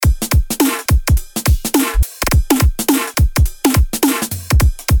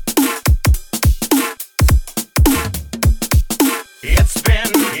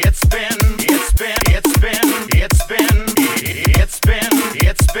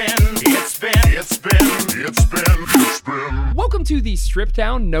Welcome to the Strip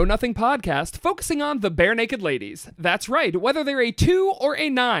Down Know Nothing podcast, focusing on the bare naked ladies. That's right, whether they're a 2 or a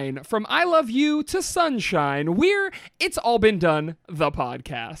 9, from I Love You to Sunshine, we're It's All Been Done, the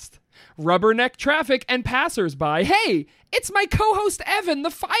podcast. Rubberneck traffic and passersby. Hey, it's my co-host Evan, the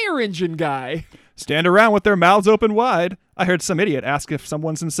fire engine guy. Stand around with their mouths open wide. I heard some idiot ask if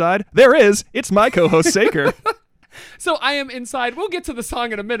someone's inside. There is. It's my co-host Saker. So I am inside. We'll get to the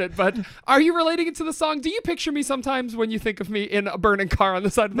song in a minute, but are you relating it to the song? Do you picture me sometimes when you think of me in a burning car on the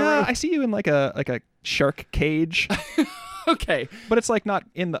side of the road? I see you in like a shark cage. Okay. But it's like not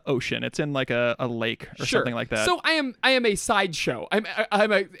in the ocean. It's in like a lake or something like that. So I am a sideshow. I'm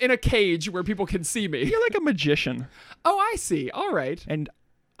in a cage where people can see me. You're like a magician. Oh, I see. All right. And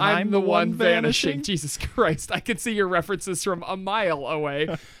I'm the one vanishing. Jesus Christ. I can see your references from a mile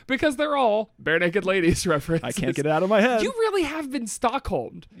away because they're all bare naked ladies references. I can't get it out of my head. You really have been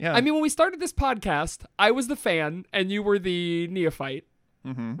Stockholmed. Yeah. I mean, when we started this podcast, I was the fan and you were the neophyte.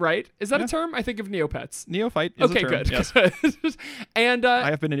 Mm-hmm. Right? Is that a term? I think of Neopets. Neophyte is a term. Good. Yes. And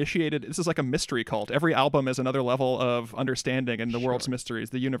I have been initiated. This is like a mystery cult. Every album is another level of understanding in the world's mysteries,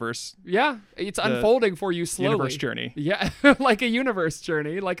 the universe. Yeah, it's unfolding for you slowly. Universe journey. Yeah, like a universe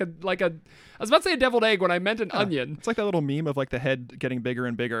journey, like a. I was about to say a deviled egg when I meant an onion. It's like that little meme of like the head getting bigger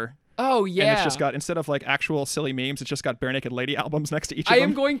and bigger. Oh yeah. And it's just got, instead of like actual silly memes, it's just got bare naked lady albums next to each of I them.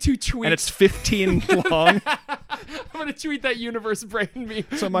 am going to tweet. And it's 15 long. I'm going to tweet that universe brain meme.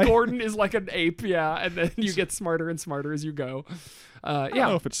 So Gordon is like an ape, yeah, and then you get smarter and smarter as you go. I don't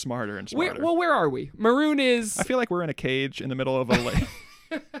know if it's smarter and smarter. Where are we? Maroon is... I feel like we're in a cage in the middle of a lake.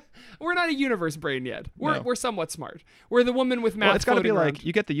 We're not a universe brain yet. We're somewhat smart. We're the woman with math. Well, it's got to be around. like,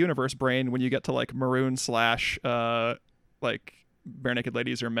 you get the universe brain when you get to like Maroon / like bare naked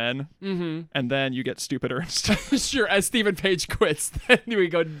ladies or men, and then you get stupider and stupider. Sure, as Stephen Page quits, then we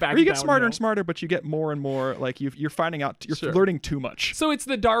go back. Or you get smarter and smarter, but you get more and more like you're finding out, you're learning too much. So it's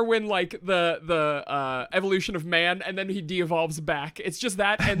the Darwin, like the evolution of man, and then he de-evolves back. It's just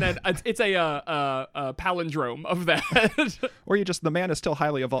that, and then it's a palindrome of that. Or the man is still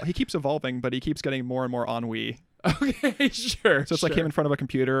highly evolved. He keeps evolving, but he keeps getting more and more ennui. Okay, sure. So it's like him in front of a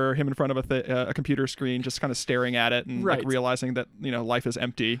computer, or him in front of a computer screen, just kind of staring at it and like realizing that life is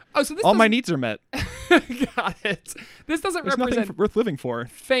empty. Oh, so this all my needs are met. Got it. This doesn't There's represent nothing worth living for.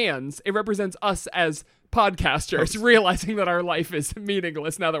 Fans. It represents us as podcasters realizing that our life is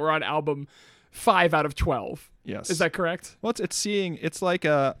meaningless now that we're on album 5 out of 12. Yes. Is that correct? Well, it's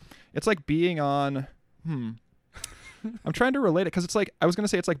like being on. I'm trying to relate it because it's like, I was going to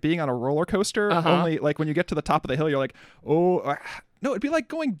say it's like being on a roller coaster, only like when you get to the top of the hill, you're like, no, it'd be like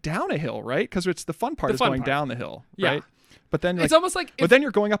going down a hill, right? Because it's the fun part is going down the hill, right? But then it's almost like, then you're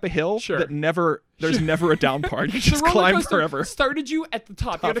going up a hill that there's never a down part. You just climb forever. Started you at the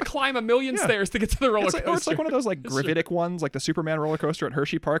top. You had to climb a million stairs to get to the roller coaster. Or it's like one of those like gravitic ones, like the Superman roller coaster at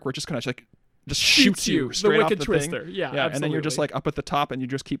Hershey Park, where it just kind of like just shoots you straight the off wicked the twister. thing. Yeah, absolutely. And then you're just like up at the top and you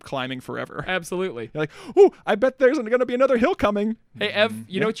just keep climbing forever. Absolutely. You're like, oh, I bet there's going to be another hill coming. Hey, Ev,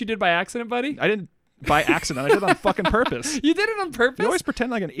 you know what you did by accident, buddy? I didn't by accident. I did it on fucking purpose. You did it on purpose? You always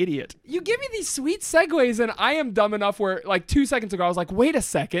pretend like an idiot. You give me these sweet segues, and I am dumb enough where, like, 2 seconds ago, I was like, wait a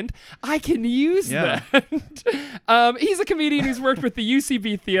second, I can use that. He's a comedian who's worked with the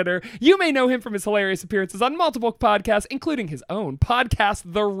UCB Theater. You may know him from his hilarious appearances on multiple podcasts, including his own podcast,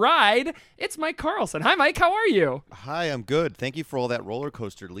 The Ride. It's Mike Carlson. Hi, Mike. How are you? Hi, I'm good. Thank you for all that roller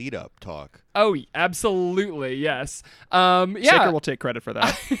coaster lead-up talk. Oh, absolutely, yes. Saker will take credit for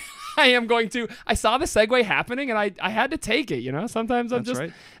that. I am going to. I saw the segue happening, and I had to take it. Sometimes I'm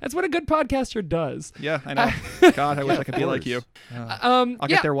right. That's what a good podcaster does. Yeah, I know. God, I wish I could be like you. I'll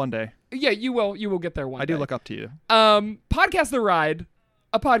get there one day. Yeah, you will. You will get there one day. I do look up to you. Podcast The Ride,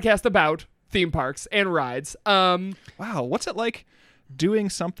 a podcast about theme parks and rides. Wow, what's it like doing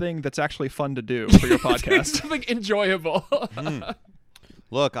something that's actually fun to do for your podcast? Something enjoyable.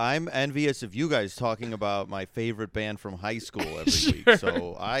 Look, I'm envious of you guys talking about my favorite band from high school every week.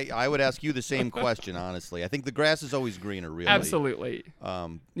 So I would ask you the same question, honestly. I think the grass is always greener, really. Absolutely.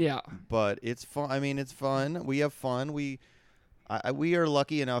 Yeah. But it's fun. I mean, it's fun. We have fun. We are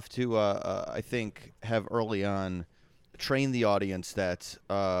lucky enough to, I think, have early on trained the audience that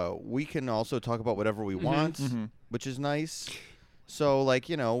we can also talk about whatever we want, which is nice. So, like,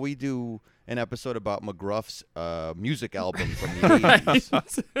 we do an episode about McGruff's music album from the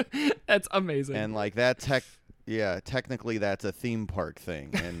 80s. That's amazing. And like that technically that's a theme park thing.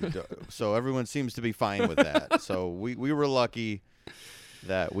 And so everyone seems to be fine with that. So we were lucky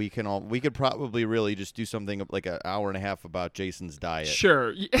that we could probably really just do something like an hour and a half about Jason's diet.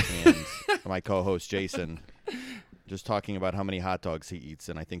 Sure. And my co-host Jason just talking about how many hot dogs he eats,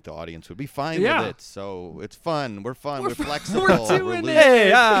 and I think the audience would be fine Yeah. with it. So it's fun. We're fun. We're fu- flexible. We're doing loose.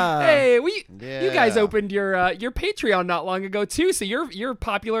 it. Hey, You guys Yeah. opened your Patreon not long ago too, so you're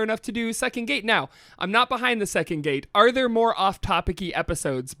popular enough to do Second Gate. Now, I'm not behind the Second Gate. Are there more off-topicy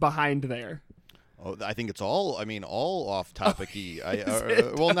episodes behind there? Oh, I think it's all. I mean, all off topicy.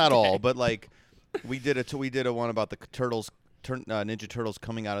 it? Well, not all, but like we did a one about the Ninja Turtles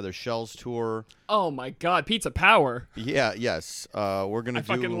coming out of their shells tour. Oh my God, Pizza Power! Yeah. Yes. We're gonna. I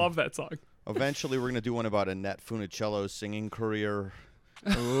fucking love that song. Eventually, we're gonna do one about Annette Funicello's singing career.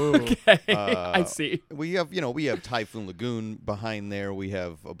 Okay, I see. We have Typhoon Lagoon behind there. We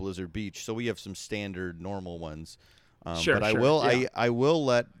have a Blizzard Beach, so we have some standard normal ones. Sure, but sure, I will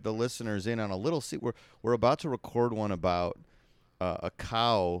let the listeners in on a little. We're about to record one about a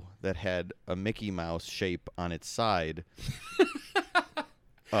cow that had a Mickey Mouse shape on its side.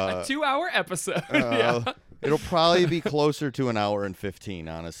 A 2-hour episode. Yeah. It'll probably be closer to an hour and 15,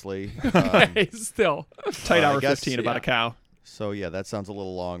 honestly. Okay, still. tight I hour guess, 15 about yeah. a cow. So yeah, that sounds a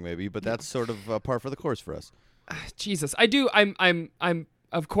little long, maybe, but that's sort of par for the course for us. Jesus, I do. I'm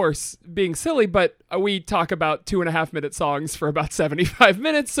of course being silly, but we talk about 2.5-minute songs for about 75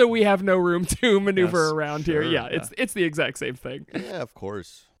 minutes, so we have no room to maneuver Yes, around here. sure, Yeah, it's the exact same thing. Yeah, of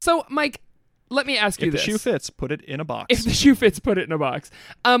course. So, Mike, let me ask you If the this. shoe fits, put it in a box. If the shoe fits, put it in a box.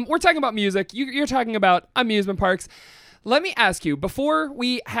 We're talking about music. You're talking about amusement parks. Let me ask you, before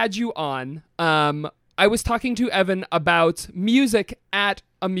we had you on, I was talking to Evan about music at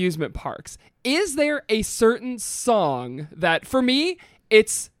amusement parks. Is there a certain song that, for me,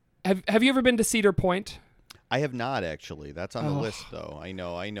 it's... Have you ever been to Cedar Point? I have not, actually. That's on the list, though. I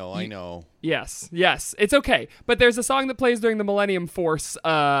know. Yes, it's okay. But there's a song that plays during the Millennium Force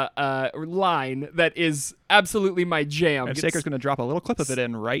line that is absolutely my jam. And Saker's going to drop a little clip of it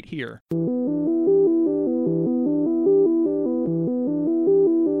in right here.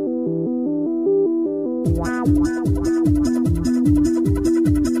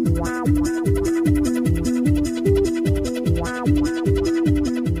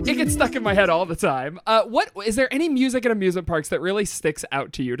 It gets stuck in my head all the time. What is there any music at amusement parks that really sticks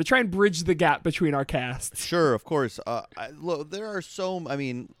out to you to try and bridge the gap between our casts? Sure, of course. Look, there are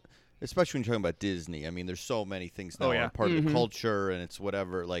especially when you're talking about Disney. I mean, there's so many things now are part of the culture, and it's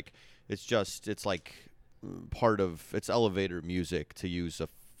whatever. Like, it's like part of it's elevator music, to use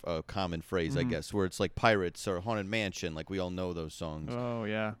a common phrase, I guess, where it's like Pirates or Haunted Mansion. Like, we all know those songs. Oh,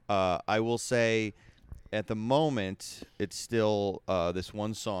 yeah. I will say, at the moment, it's still this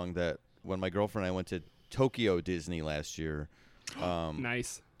one song that when my girlfriend and I went to Tokyo Disney last year,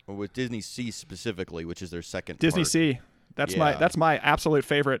 Nice. with Disney Sea specifically, which is their second Disney park. Sea. That's Yeah. my absolute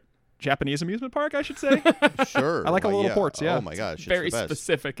favorite Japanese amusement park, I should say. Sure. I like all the little ports, yeah. Oh my gosh, it's Very the best.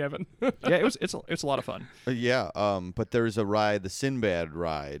 specific, Evan. Yeah, it's a lot of fun. Yeah, but there's a ride, the Sinbad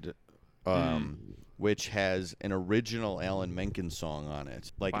ride, which has an original Alan Menken song on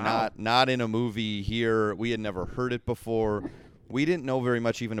it. Like, Wow. not in a movie here. We had never heard it before. We didn't know very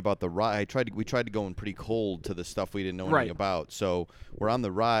much even about the ride. We tried to go in pretty cold to the stuff we didn't know anything Right. about. So we're on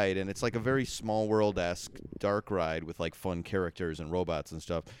the ride, and it's like a very Small World-esque dark ride with like fun characters and robots and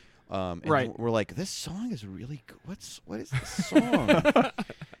stuff. And Right. we're like, this song is really good. What is this song?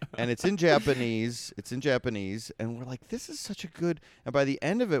 And it's in Japanese. And we're like, this is such a good. And by the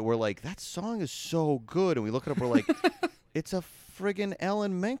end of it, we're like, that song is so good. And we look it up. We're like, it's a friggin'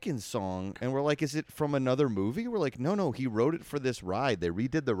 Alan Menken song. And we're like, is it from another movie? We're like, no, he wrote it for this ride. They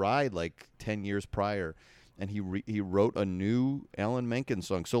redid the ride like 10 years prior. And he wrote a new Alan Menken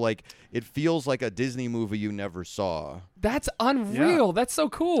song. So, like, it feels like a Disney movie you never saw. That's unreal. Yeah. That's so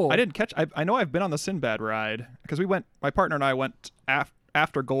cool. I didn't catch. I know I've been on the Sinbad ride because my partner and I went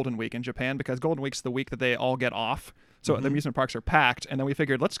after Golden Week in Japan, because Golden Week's the week that they all get off. So the amusement parks are packed, and then we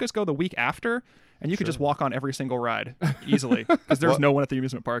figured let's just go the week after, and you could just walk on every single ride easily because there's no one at the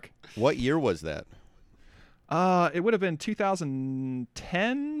amusement park. What year was that? It would have been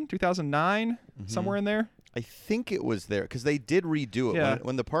 2010, 2009, somewhere in there. I think it was there because they did redo it. Yeah.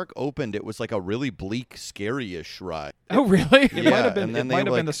 When the park opened, it was like a really bleak, scary-ish ride. Oh, really? It might have been. and then It they might have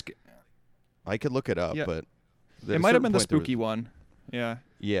like- been the. I could look it up, Yeah. but It might have been the spooky one. Yeah.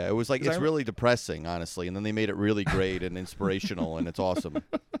 Yeah, it was like 'Cause it's I- really depressing, honestly, and then they made it really great and inspirational, and it's awesome.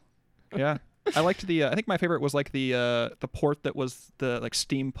 Yeah. I liked the. I think my favorite was like the port that was the like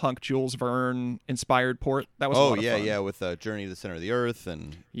steampunk Jules Verne inspired port. That was. a Oh lot of yeah, fun. yeah, with Journey to the Center of the Earth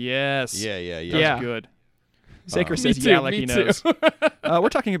and Yes. yeah. That Yeah. was good. Saker Me says, too, "Yeah, like me he too. knows." We're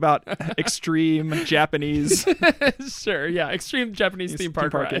talking about extreme Japanese. Sure, yeah. Extreme Japanese theme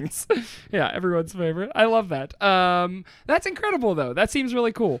park parking. rides. Yeah, everyone's favorite. I love that. That's incredible, though. That seems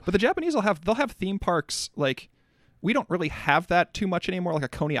really cool. But the Japanese they'll have theme parks like we don't really have that too much anymore, like a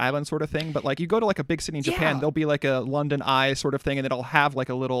Coney Island sort of thing. But like you go to like a big city in Japan, there'll be like a London Eye sort of thing, and it'll have like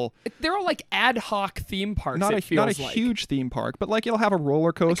a little. They're all like ad hoc theme parks. Not a like. huge theme park, but like it'll have a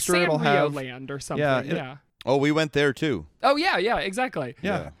roller coaster. Like it'll Sanrio have Land or something. Yeah. Oh, we went there too. Oh yeah, exactly.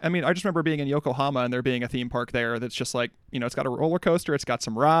 Yeah. I mean, I just remember being in Yokohama and there being a theme park there that's just like, it's got a roller coaster, it's got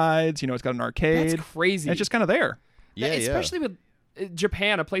some rides, it's got an arcade. That's crazy. And it's just kind of there. Yeah, especially with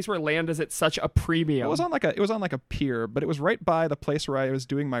Japan, a place where land is at such a premium. It was on like a pier, but it was right by the place where I was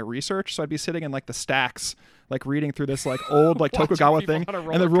doing my research. So I'd be sitting in like the stacks, like reading through this like old like Tokugawa thing,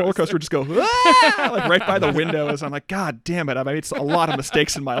 and the roller coaster would just go like right by the windows. I'm like, God damn it! I've made a lot of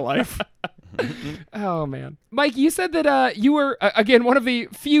mistakes in my life. Oh man, Mike, you said that you were again one of the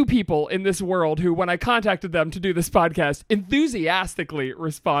few people in this world who, when I contacted them to do this podcast, enthusiastically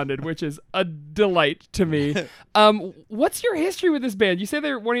responded, which is a delight to me. What's your history with this band? You say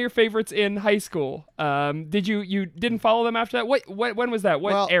they're one of your favorites in high school. Did you didn't follow them after that? When was that?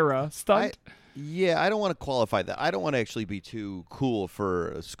 What era? Stunt? I don't want to qualify that. I don't want to actually be too cool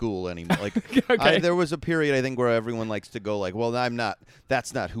for school anymore. Like, okay. There was a period, I think, where everyone likes to go like, well,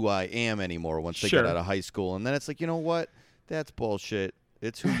 that's not who I am anymore once they get out of high school. And then it's like, you know what? That's bullshit.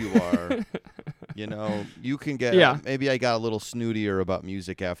 It's who you are. You can get, maybe I got a little snootier about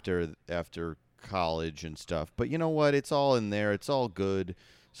music after college and stuff. But you know what? It's all in there. It's all good.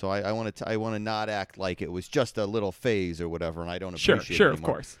 So I want to not act like it was just a little phase or whatever, and I don't appreciate it anymore. Of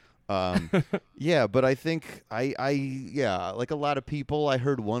course. But I think like a lot of people, I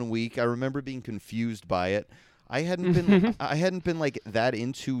heard one week, I remember being confused by it. I hadn't been like that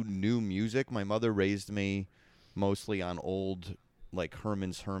into new music. My mother raised me mostly on old like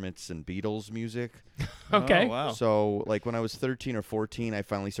Herman's Hermits and Beatles music. Okay. Oh, wow. So like when I was 13 or 14, I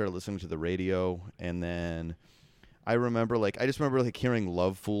finally started listening to the radio, and then I just remember hearing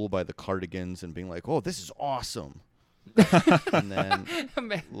Love Fool by the Cardigans and being like, "Oh, this is awesome." And then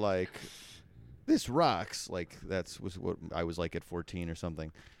like this rocks, like was what I was like at 14 or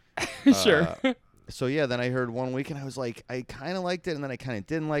something. Sure. So yeah, then I heard one week and I was like, I kind of liked it, and then I kind of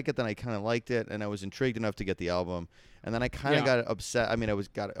didn't like it, then I kind of liked it, and I was intrigued enough to get the album, and then I kind of got upset. I mean,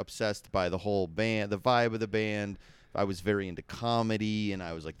 got obsessed by the whole band, the vibe of the band. I was very into comedy, and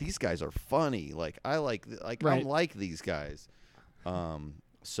I was like, these guys are funny. Like I like I'm like these guys.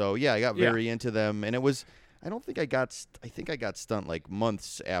 So yeah, I got very into them, and it was. I think I got Stunt like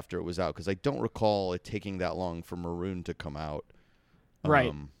months after it was out, because I don't recall it taking that long for Maroon to come out.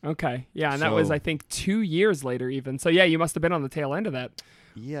 Right. Okay. Yeah, and that was, I think, 2 years later even. So yeah, you must have been on the tail end of that.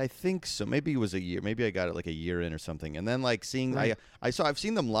 Yeah, I think so. Maybe it was a year. Maybe I got it like a year in or something. And then like seeing, I've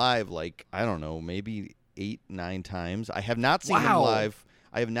seen them live like, I don't know, maybe 8-9 times. I have not seen them live.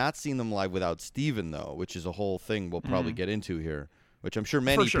 I have not seen them live without Steven though, which is a whole thing we'll probably get into here. Which I'm sure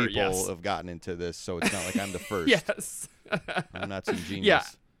many people have gotten into this, so it's not like I'm the first. Yes. I'm not some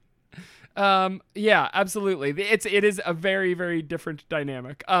genius. Yeah, absolutely. It is a very, very different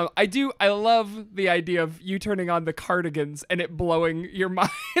dynamic. I love the idea of you turning on the Cardigans and it blowing your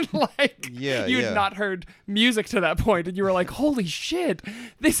mind like you'd not heard music to that point, and you were like, holy shit,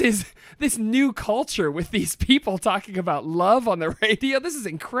 this is this new culture with these people talking about love on the radio. This is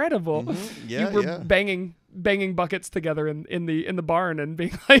incredible. Mm-hmm. Yeah, you were banging buckets together in the barn and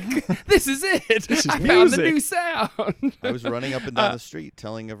being like, this is it. I found the new sound. I was running up and down the street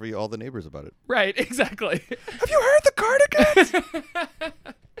telling all the neighbors about it. Right, exactly. Have you heard the Cardigans?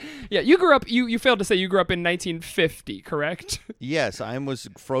 Yeah, you grew up, you failed to say you grew up in 1950, correct? Yes, I was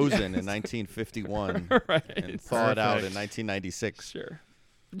frozen in 1951 and thawed out in 1996.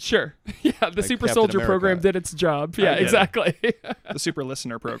 Sure. Yeah, the Super Soldier program did its job. Yeah, exactly. The Super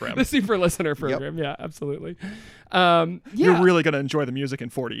Listener program. The Super Listener program. Yep. Yeah, absolutely. You're really going to enjoy the music in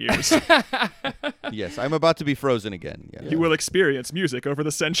 40 years. Yes, I'm about to be frozen again. Yeah. You will experience music over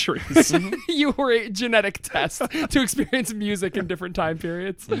the centuries. You were a genetic test to experience music in different time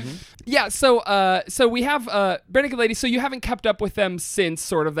periods. Mm-hmm. Yeah, so we have Bare Naked Ladies. So you haven't kept up with them since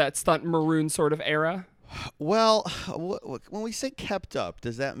sort of that Stunt Maroon sort of era? Well, when we say kept up,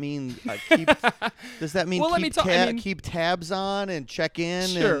 does that mean keep tabs on and check in?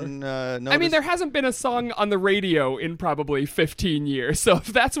 Sure. And I mean, there hasn't been a song on the radio in probably 15 years. So if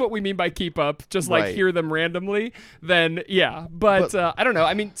that's what we mean by keep up, just like hear them randomly, then yeah. But I don't know.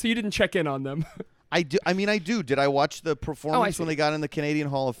 I mean, so you didn't check in on them. I do. I mean, I do. Did I watch the performance when they got in the Canadian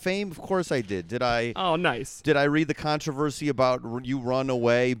Hall of Fame? Of course I did. Did I? Oh, nice. Did I read the controversy about You Run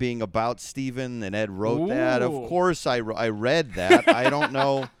Away being about Steven and Ed wrote that? Of course I read that. I don't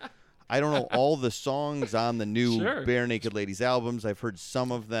know. I don't know all the songs on the new Bare Naked Ladies albums. I've heard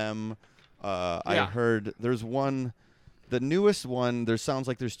some of them. I heard there's one The newest one, there sounds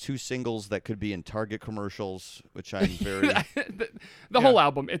like there's 2 singles that could be in Target commercials, which I'm very. the whole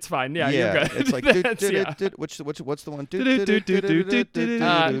album, it's fine. Yeah, you're good. It's like what's the one?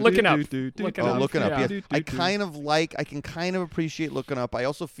 Looking Up. Looking Up. Yeah. Yeah. I can kind of appreciate Looking Up. I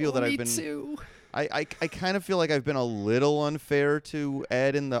also feel that I've been. Too. I kind of feel like I've been a little unfair to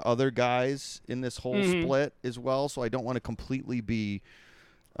Ed and the other guys in this whole split as well. So I don't want to completely be.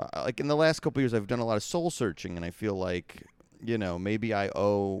 Like in the last couple of years, I've done a lot of soul searching, and I feel like, maybe I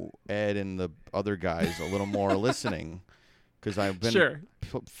owe Ed and the other guys a little more listening, because I've been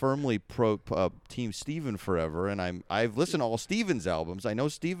firmly pro Team Steven forever, and I've listened to all Steven's albums. I know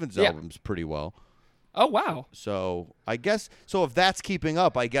Steven's albums pretty well. Oh, wow. So I guess if that's keeping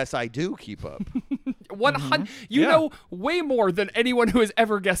up, I guess I do keep up. 100. You know way more than anyone who has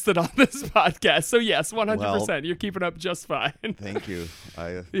ever guested on this podcast. So yes, 100%. Well, you're keeping up just fine. Thank you.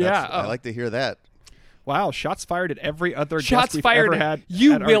 I like to hear that. Wow, shots fired at every other Shots guest we've fired ever had.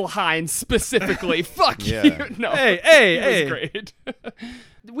 You, at Will Hines, specifically. Fuck Yeah. you. No. Hey. It was great.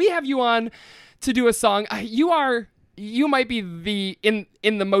 We have you on to do a song. You might be in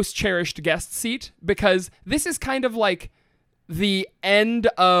the most cherished guest seat, because this is kind of like the end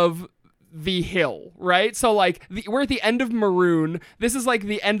of the hill, right? So like we're at the end of Maroon. This is like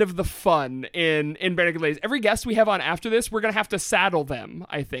the end of the fun in Bare Naked Ladies. Every guest we have on after this, we're gonna have to saddle them,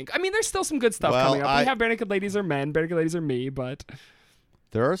 I think. I mean, there's still some good stuff coming up. We have Bare Naked Ladies are men, Bare Naked Ladies are me, but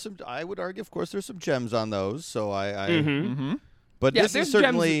there are some. I would argue, of course, there's some gems on those. So But Yeah, this there's is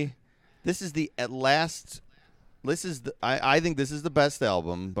certainly this is the at last. This is I think this is the best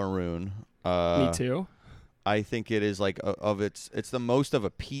album, Maroon. Me too. I think it is like it's the most of a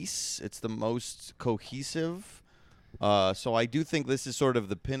piece. It's the most cohesive. So I do think this is sort of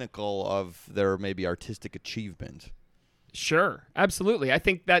the pinnacle of their maybe artistic achievement. Sure, absolutely. I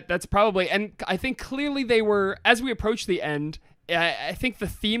think that's probably, and I think clearly they were, as we approach the end, I think the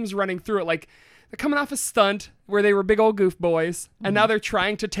themes running through it, like they're coming off a stunt where they were big old goof boys, and now they're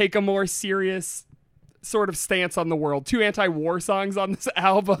trying to take a more serious sort of stance on the world. 2 anti-war songs on this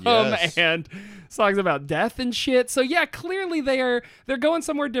album, and songs about death and shit. So yeah, clearly they're going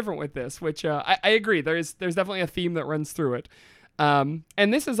somewhere different with this, which I agree. There's definitely a theme that runs through it. And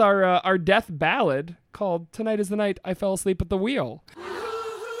this is our death ballad called "Tonight Is the Night I Fell Asleep at the Wheel."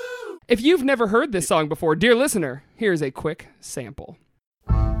 If you've never heard this song before, dear listener, here's a quick sample.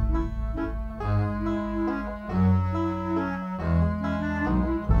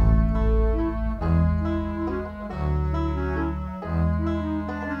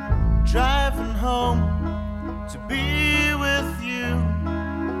 Driving home to be with you.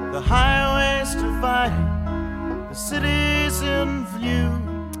 The highway's divided, the city's in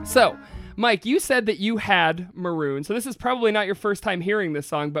view. So, Mike, you said that you had Maroon, so this is probably not your first time hearing this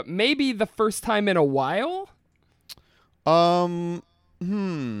song, but maybe the first time in a while? A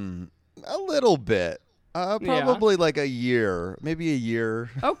little bit. Probably like a year, maybe a year.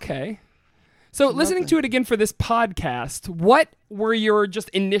 Okay. So listening to it again for this podcast, what were your just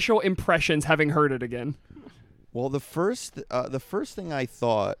initial impressions having heard it again? Well, the first thing I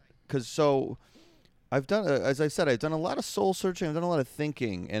thought, because I've done, as I said, I've done a lot of soul searching, I've done a lot of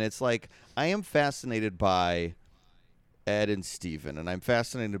thinking, and it's like I am fascinated by Ed and Steven, and I'm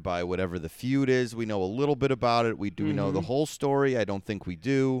fascinated by whatever the feud is. We know a little bit about it. Do we know the whole story? I don't think we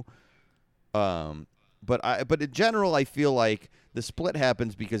do. But in general, I feel like the split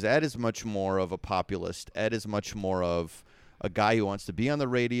happens because Ed is much more of a populist. Ed is much more of a guy who wants to be on the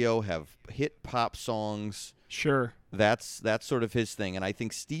radio, have hit pop songs. Sure. That's sort of his thing. And I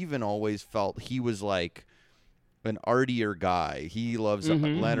think Steven always felt he was like an artier guy. He loves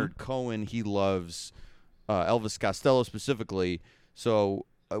Leonard Cohen. He loves Elvis Costello specifically. So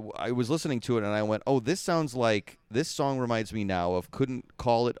I was listening to it and I went, oh, this sounds like, this song reminds me now of Couldn't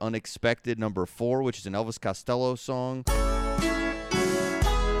Call It Unexpected No. 4, which is an Elvis Costello song.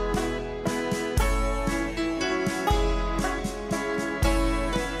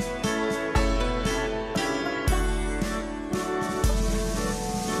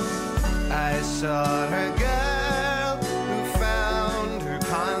 I saw a girl who found her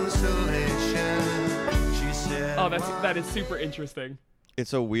consolation. She said, Oh, that is super interesting.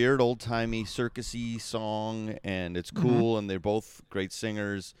 It's a weird old-timey circusy song, and it's cool, and they're both great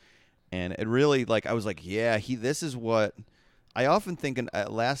singers. And it really, like, I was like, yeah, this is what I often think.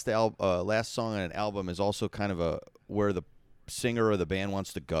 Last song on an album is also kind of where the singer or the band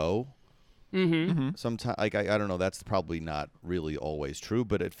wants to go. Sometimes, like, I don't know, that's probably not really always true,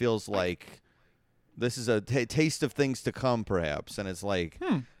 but it feels like this is a taste of things to come, perhaps. And it's like,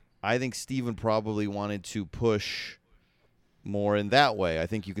 I think Steven probably wanted to push more in that way. I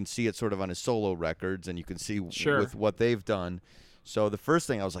think you can see it sort of on his solo records, and you can see with what they've done. So the first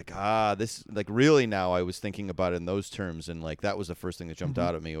thing I was like, this, like, really now I was thinking about it in those terms, and like that was the first thing that jumped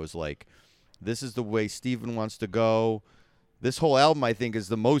out at me. It was like, this is the way Steven wants to go. This whole album, I think, is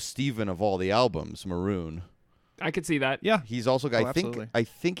the most Steven of all the albums, Maroon. I could see that. Yeah. He's also got, absolutely. I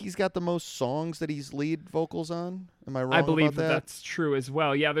think he's got the most songs that he's lead vocals on. Am I wrong? I believe about that? that's true as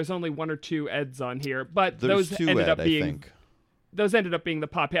well. Yeah, there's only 1 or 2 Eds on here, but There's those 2 ended Ed, up being I think. those ended up being the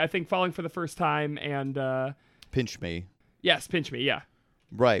pop hit. I think Falling for the First Time and Pinch Me. yes, Pinch Me, yeah.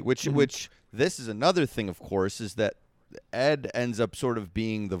 Right, which this is another thing, of course, is that Ed ends up sort of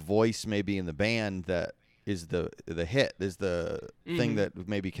being the voice maybe in the band that is the hit, is the thing that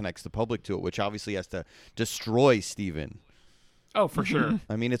maybe connects the public to it, which obviously has to destroy Steven. Oh, for sure.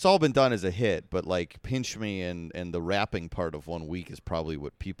 I mean, it's all been done as a hit, but like Pinch Me and the rapping part of 1 Week is probably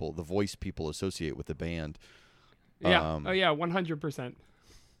what the voice people associate with the band. Yeah. 100%.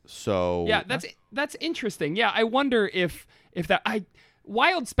 So Yeah, that's interesting. Yeah, I wonder if that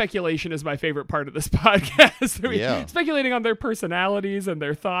wild speculation is my favorite part of this podcast. I mean, speculating on their personalities and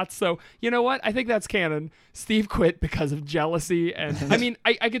their thoughts. So, you know what? I think that's canon. Steve quit because of jealousy. And I mean,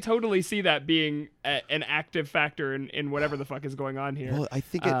 I could totally see that being an active factor in whatever the fuck is going on here. Well, I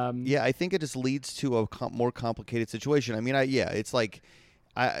think I think it just leads to a more complicated situation. I mean, it's like,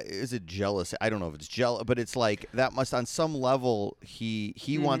 is it jealous? I don't know if it's jealous, but it's like that must, on some level, he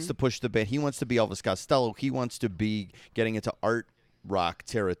wants to push the band. He wants to be Elvis Costello. He wants to be getting into art rock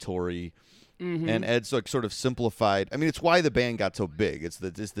territory, and Ed's like sort of simplified. I mean, it's why the band got so big. It's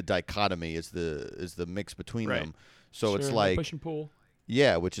the dichotomy. Is the mix between them. So it's like push and pull.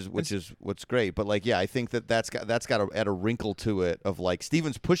 Yeah, which is what's great. But like, yeah, I think that's got to add a wrinkle to it of like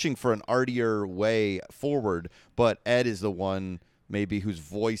Steven's pushing for an artier way forward, but Ed is the one maybe whose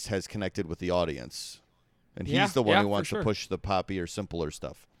voice has connected with the audience, and he's the one who wants to push the poppy or simpler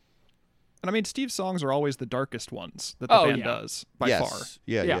stuff. And I mean, Steve's songs are always the darkest ones that the band does by far.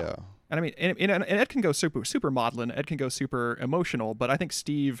 Yeah. And I mean, and Ed can go super maudlin. Ed can go super emotional. But I think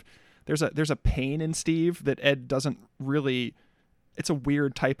Steve, there's a pain in Steve that Ed doesn't really. It's a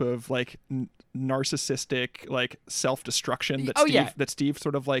weird type of like narcissistic like self-destruction that that Steve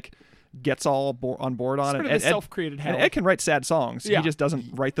sort of like gets all on board on. Sort and of a self-created hell. And Ed can write sad songs. He just doesn't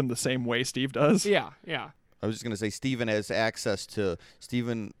write them the same way Steve does. Yeah. I was just going to say Steven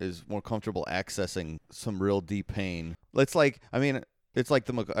is more comfortable accessing some real deep pain. It's like,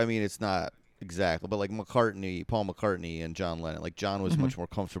 it's not exactly, but like Paul McCartney and John Lennon. Like John was much more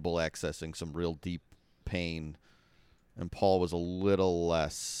comfortable accessing some real deep pain, and Paul was a little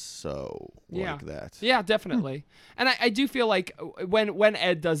less so like that. Yeah, definitely. And I do feel like when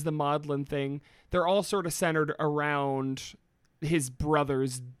Ed does the maudlin thing, they're all sort of centered around his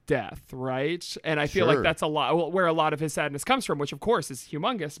brother's death, right? And I feel like that's where a lot of his sadness comes from, which of course is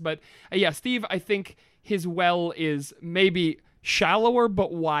humongous. But Steve, I think his well is maybe shallower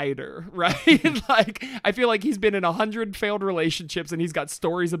but wider, right? Like I feel like he's been in 100 failed relationships and he's got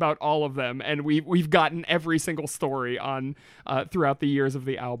stories about all of them, and we've gotten every single story on throughout the years of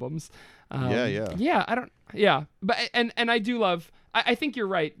the albums. But I do love. I think you're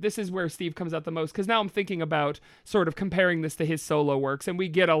right. This is where Steve comes out the most, because now I'm thinking about sort of comparing this to his solo works, and we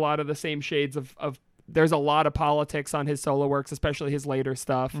get a lot of the same shades of there's a lot of politics on his solo works, especially his later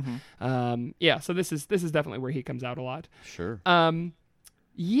stuff. So this is definitely where he comes out a lot. Sure. I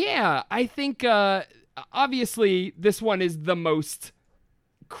think obviously this one is the most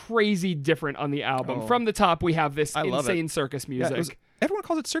crazy different on the album. From the top, we have this insane circus music. Everyone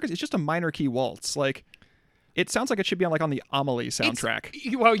calls it circus. It's just a minor key waltz. Like, it sounds like it should be on the Amelie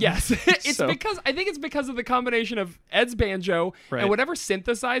soundtrack. Well, yes. I think it's because of the combination of Ed's banjo and whatever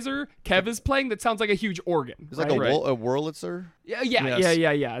synthesizer Kev is playing that sounds like a huge organ. It's like a Wurlitzer? Yeah.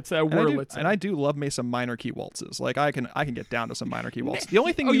 It's a Wurlitzer. And I do love me some minor key waltzes. Like, I can get down to some minor key waltzes. The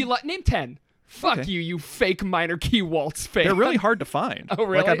only thing name 10. Fuck you fake minor key waltz fan. They're really hard to find. Oh,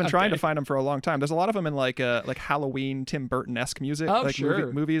 really? Like, I've been trying to find them for a long time. There's a lot of them in like Halloween, Tim Burton-esque music. Oh, like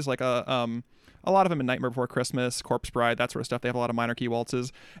sure. Movies like a lot of them in Nightmare Before Christmas, Corpse Bride, that sort of stuff. They have a lot of minor key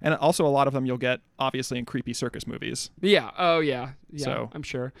waltzes. And also a lot of them you'll get, obviously, in creepy circus movies. Yeah. Oh, yeah. Yeah, I'm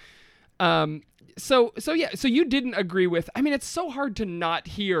sure. So you didn't agree with, I mean, it's so hard to not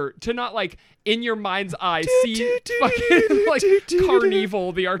like in your mind's eye see fucking like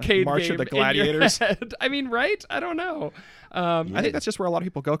Carnival, the arcade March game of the Gladiators. In your head. I mean, right? I don't know. I think that's just where a lot of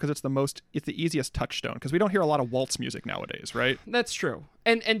people go, because it's the easiest touchstone, because we don't hear a lot of waltz music nowadays, right? That's true.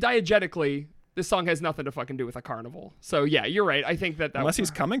 And diegetically, this song has nothing to fucking do with a carnival. So yeah, you're right. I think that unless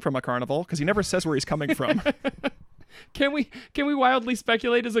he's coming from a carnival, because he never says where he's coming from. Can we wildly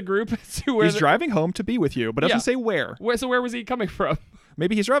speculate as a group as to where He's driving home to be with you, but doesn't Yeah. say where. So where was he coming from?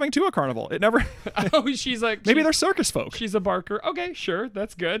 Maybe he's driving to a carnival. It never. Oh, she's like Maybe they're circus folk. she's a barker. Okay, sure,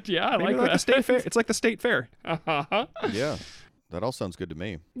 that's good. Yeah, I Maybe like they're like the that. state fair. It's like the state fair. Uh-huh. Yeah, that all sounds good to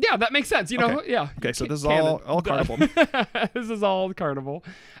me. Yeah, that makes sense. You know, Okay. yeah. Okay, so this is Canon. all carnival. This is all carnival.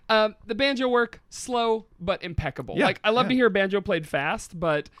 The banjo work, slow but impeccable. Yeah, Like I love to yeah. hear banjo played fast,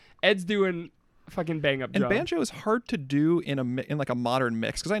 but Ed's doing a fucking bang up And job. banjo is hard to do in like a modern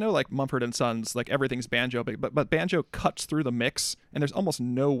mix because I know like Mumford and Sons, like everything's banjo, but banjo cuts through the mix, and there's almost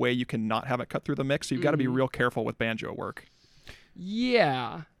no way you can not have it cut through the mix. So you've got to be real careful with banjo work.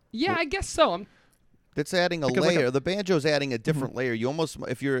 Yeah, I guess so. That's adding a Because, like, layer. The banjo's adding a different layer. You almost,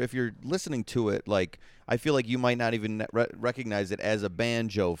 if you're listening to it, like I feel like you might not even recognize it as a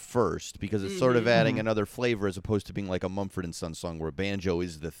banjo first because it's sort of adding another flavor as opposed to being like a Mumford and Sons song where banjo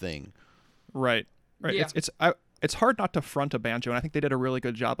is the thing. Right. Yeah. It's hard not to front a banjo, and I think they did a really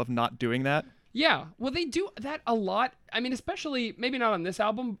good job of not doing that. Yeah, well, they do that a lot. I mean, especially maybe not on this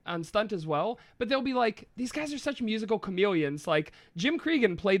album, on Stunt as well, but they'll be like, these guys are such musical chameleons. Like, Jim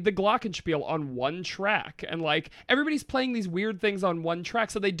Cregan played the Glockenspiel on one track, and like, everybody's playing these weird things on one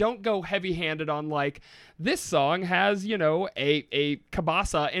track, so they don't go heavy handed on like, this song has, you know, a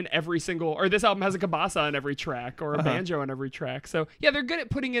cabasa in every single, or this album has a cabasa in every track, or a banjo in every track. So, yeah, they're good at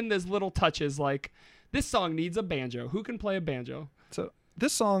putting in those little touches like, this song needs a banjo. Who can play a banjo? So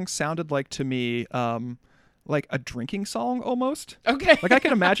this song sounded like to me like a drinking song almost. Okay. Like I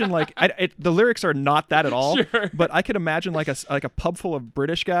can imagine like the lyrics are not that at all, Sure. but I could imagine like a pub full of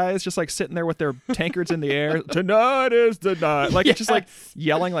British guys just like sitting there with their tankards in the air. Tonight is the night. Like just like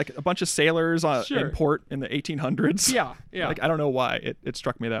yelling like a bunch of sailors Sure. in port in the 1800s. Yeah. Like I don't know why it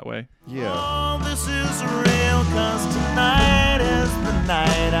struck me that way. Yeah. Oh, this is real, 'cause tonight is the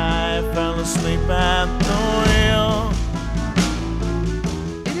night I fell asleep at the wheel.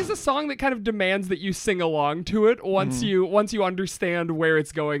 It is a song that kind of demands that you sing along to it once you understand where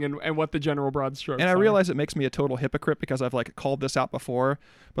it's going and what the general broad strokes And I are. realize it makes me a total hypocrite because I've like called this out before,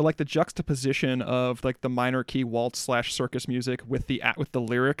 but like the juxtaposition of like the minor key waltz / circus music with the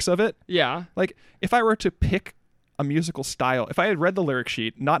lyrics of it. Yeah. Like if I were to pick a musical style, if I had read the lyric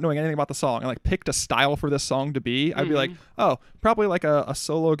sheet, not knowing anything about the song, and like picked a style for this song to be, I'd be like, oh, probably like a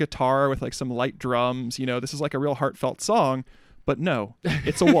solo guitar with like some light drums. You know, this is like a real heartfelt song. But no,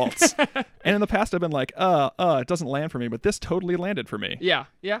 it's a waltz. And in the past, I've been like, it doesn't land for me. But this totally landed for me. Yeah.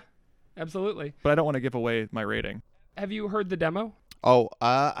 Absolutely. But I don't want to give away my rating. Have you heard the demo? Oh,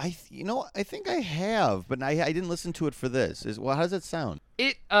 I think I have, but I didn't listen to it for this. How does it sound?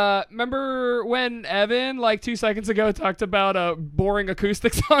 It remember when Evan like 2 seconds ago talked about a boring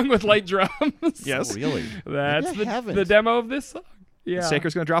acoustic song with light drums? Yes. Oh, really? That's Maybe I haven't. the demo of this song. Yeah.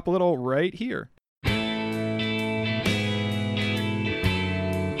 Saker's going to drop a little right here.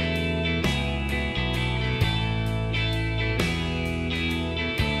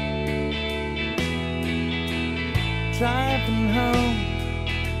 Driving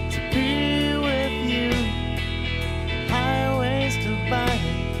home to be with you. Highways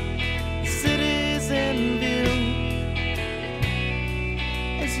divided, cities in view.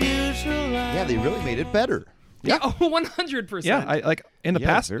 As usual, Yeah, they really made it better. Yeah. Oh, 100%. Yeah, I like in the Yeah,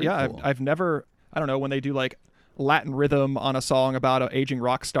 past. very Yeah, cool. I've never. I don't know when they do like Latin rhythm on a song about an aging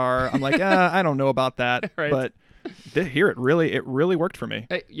rock star. I'm like, I don't know about that. Right. But here it really worked for me.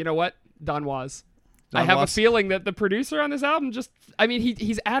 Hey, you know what? Don Was. I Don have Was. a feeling that the producer on this album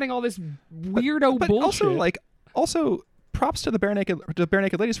he's adding all this weirdo But bullshit. also props to the Bare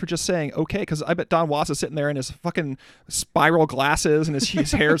Naked Ladies for just saying okay, because I bet Don Was is sitting there in his fucking spiral glasses and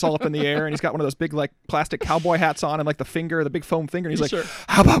his hair's all up in the air and he's got one of those big like plastic cowboy hats on and like the big foam finger and he's Sure. like,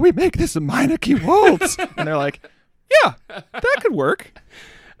 how about we make this a minor key waltz? And they're like, yeah, that could work.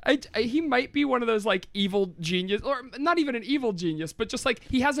 He might be one of those like evil genius, or not even an evil genius, but just like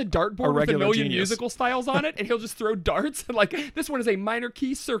he has a dartboard with a regular million genius. musical styles on it, and he'll just throw darts and like this one is a minor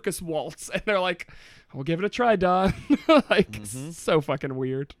key circus waltz, and they're like, "We'll give it a try, Don." Like so fucking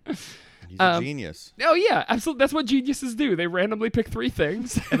weird. He's a genius. Oh yeah, absolutely. That's what geniuses do. They randomly pick 3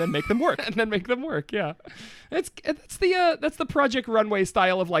 things And then make them work. and then make them work. Yeah, that's the Project Runway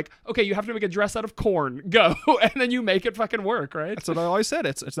style of like, okay, you have to make a dress out of corn, go, and then you make it fucking work, right? That's what I always said.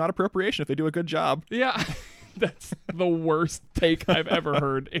 It's not appropriation if they do a good job. Yeah, that's the worst take I've ever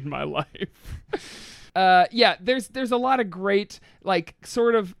heard in my life. Yeah, there's a lot of great, like,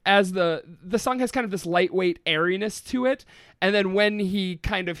 sort of, as the song has kind of this lightweight airiness to it, and then when he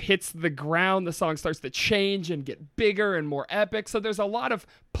kind of hits the ground, the song starts to change and get bigger and more epic, so there's a lot of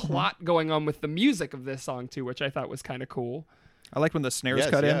plot going on with the music of this song too, which I thought was kind of cool. I like when the snares Yes,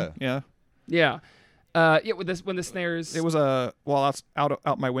 cut yeah. in. Yeah. Yeah. Yeah, with this when the snares. It was while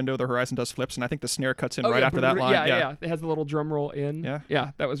out my window, the horizon does flips, and I think the snare cuts in right after that line. Yeah. It has the little drum roll in.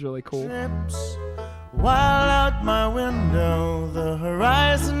 Yeah. That was really cool. Flips. While out my window, the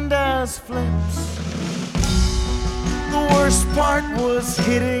horizon does flips. The worst part was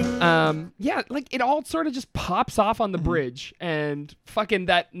hitting. Yeah, like it all sort of just pops off on the bridge, and fucking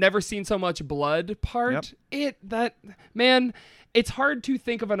that never seen so much blood part. Man, it's hard to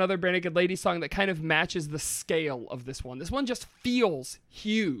think of another Bare Naked Ladies song that kind of matches the scale of this one. This one just feels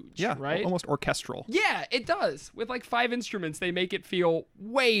huge. Yeah, right. Almost orchestral. Yeah, it does. With like 5 instruments, they make it feel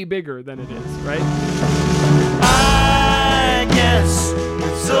way bigger than it is. Right. I guess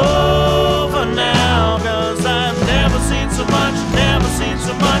it's over now, 'cause I've never seen so much, never seen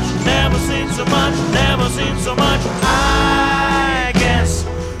so much, never seen so much, never seen so much. I guess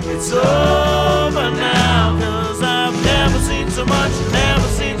it's over now, 'cause I've never seen so much, never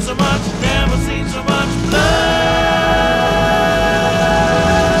seen so much, never seen so much blood.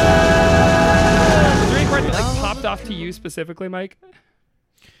 Is there any part that like popped off to you specifically, Mike?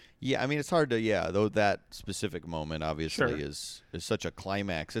 Yeah, I mean, it's hard to, though that specific moment obviously Sure. is such a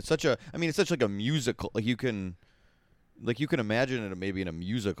climax. It's such like a musical. Like you can imagine it maybe in a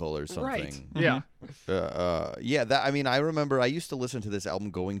musical or something. Right. Yeah. I remember I used to listen to this album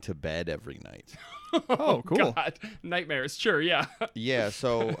going to bed every night. Oh, cool. God, nightmares. Sure. Yeah. Yeah,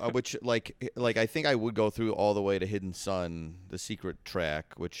 so which like I think I would go through all the way to Hidden Sun, the secret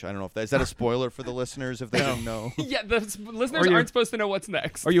track, which I don't know if is that a spoiler for the listeners if they didn't know. Yeah. The listeners aren't supposed to know what's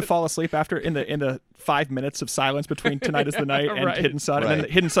next. Or you fall asleep after in the 5 minutes of silence between Tonight Is the Night and Right. Hidden Sun, and Right. then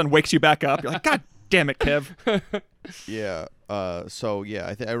Hidden Sun wakes you back up. You're like, God damn it, Kev. Yeah. I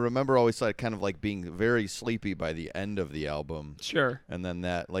remember always like kind of like being very sleepy by the end of the album, Sure. and then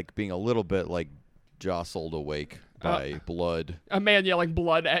that like being a little bit like jostled awake by blood. A man yelling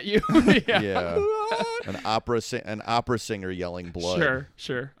blood at you. Yeah. An opera singer yelling blood.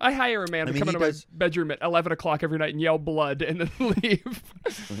 Sure. I hire a man to mean, come he into does- my bedroom at 11 o'clock every night and yell blood and then leave.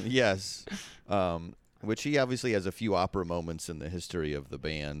 Yes. Which he obviously has a few opera moments in the history of the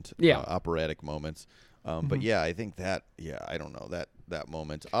band. Yeah. Operatic moments. But yeah, I think that, I don't know, that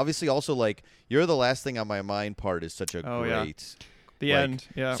moment. Obviously also like, You're the Last Thing on My Mind part is such a Oh, yeah. great. The like, end.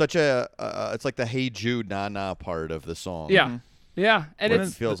 Yeah. Such a, it's like the Hey Jude na-na part of the song. Yeah. Yeah. And Where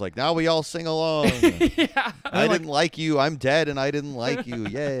it's it feels like, now we all sing along. yeah. I didn't like you. I'm dead and I didn't like you.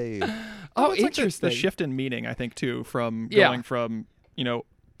 Yay. Oh, It's like interesting. the shift in meaning, I think, too, from Yeah. going from, Well,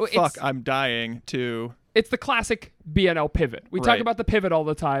 fuck, it's- I'm dying to It's the classic BNL pivot. We talk Right. about the pivot all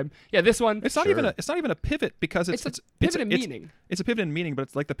the time. Yeah, this one. It's not Sure. even a pivot because it's a pivot in meaning. It's a pivot in meaning, but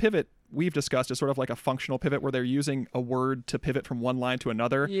it's like the pivot we've discussed is sort of like a functional pivot where they're using a word to pivot from one line to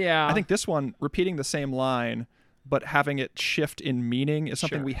another. Yeah. I think this one, repeating the same line but having it shift in meaning, is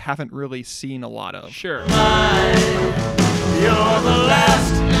something Sure. we haven't really seen a lot of. Sure. You're the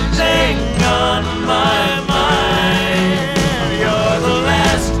last thing on my mind. You're the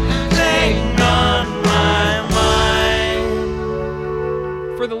last thing on my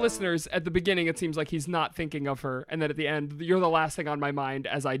mind. For the listeners, at the beginning, it seems like he's not thinking of her, and then at the end, you're the last thing on my mind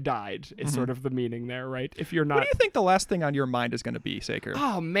as I died. Is sort of the meaning there, right? If you're not. What do you think the last thing on your mind is going to be, Saker?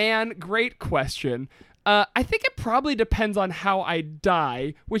 Oh man, great question. I think it probably depends on how I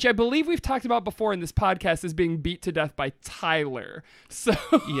die, which I believe we've talked about before in this podcast as being beat to death by Tyler. So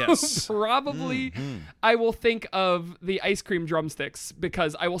Yes. probably I will think of the ice cream drumsticks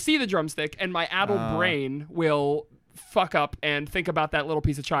because I will see the drumstick and my addled brain will fuck up and think about that little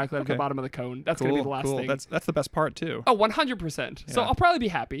piece of chocolate at the Okay. bottom of the cone. That's going to be the last thing. That's the best part too. Oh, 100%. So Yeah. I'll probably be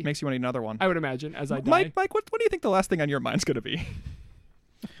happy, Makes you want to eat another one. I would imagine, as I die. Mike, what do you think the last thing on your mind's going to be?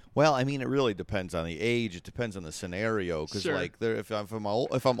 Well, I mean, it really depends on the age. It depends on the scenario. Because Sure. like, if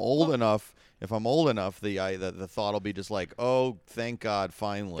I'm old enough, the thought will be just like, oh, thank God,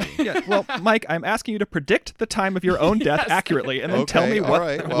 finally. Yeah, well, Mike, I'm asking you to predict the time of your own death Yes. accurately, and then Okay, tell me all what.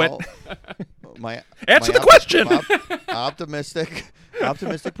 right, what- my Answer the question! Optimistic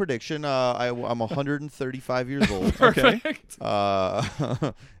prediction. I'm 135 years old. Okay. Perfect.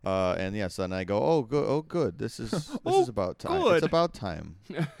 And yes, then I go, oh good. This is about time. good. It's about time.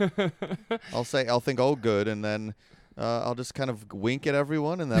 I'll think, oh good, and then I'll just kind of wink at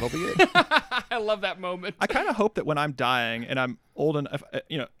everyone, and that'll be it. I love that moment. I kind of hope that when I'm dying and I'm old enough,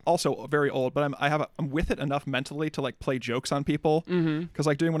 also very old, but I'm with it enough mentally to like play jokes on people. Because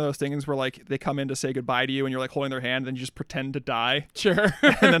like doing one of those things where like they come in to say goodbye to you and you're like holding their hand, and then you just pretend to die Sure.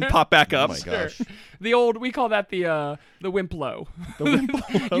 and then pop back Oh up. my gosh. The old, we call that the Wimplo. The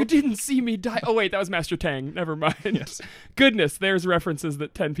Wimplo. You didn't see me die. Oh wait, that was Master Tang. Never mind. Yes. Goodness, there's references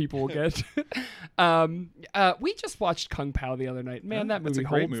that 10 people will get. We just watched Kung Pao the other night. Man, that That's a movie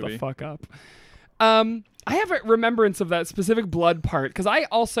great holds movie. the fuck up. I have a remembrance of that specific blood part because I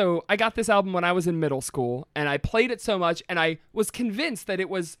got this album when I was in middle school and I played it so much and I was convinced that it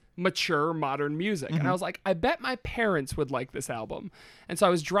was mature modern music. And I was like, I bet my parents would like this album. And so I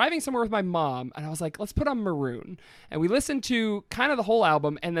was driving somewhere with my mom and I was like, let's put on Maroon. And we listened to kind of the whole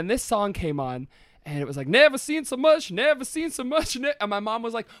album and then this song came on. And it was like, never seen so much, never seen so much. And my mom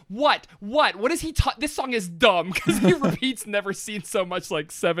was like, what is he this song is dumb because he repeats never seen so much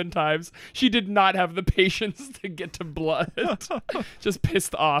like 7 times. She did not have the patience to get to blood. Just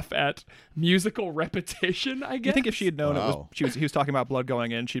pissed off at musical repetition, I guess. You think if she had known Wow. he was talking about blood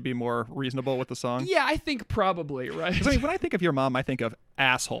going in, she'd be more reasonable with the song? Yeah, I think probably, right? 'Cause, I mean, when I think of your mom, I think of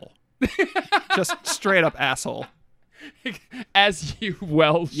asshole. Just straight up asshole. As you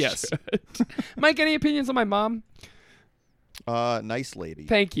well Yes. should. Mike, any opinions on my mom? Nice lady.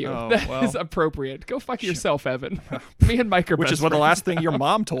 Thank you. Oh, That well. is appropriate. Go fuck yourself, Evan. Me and Mike are Which best is what the friends. last thing your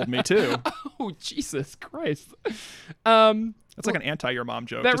mom told me, too. Oh, Jesus Christ. That's like an anti-your mom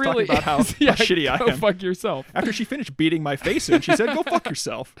joke. That Just really talking about is. how Yeah, shitty I go am. fuck yourself After she finished beating my face in, she said, go fuck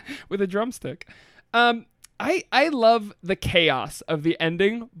yourself. with a drumstick. I love the chaos of the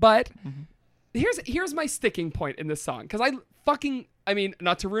ending, but here's my sticking point in this song because I mean,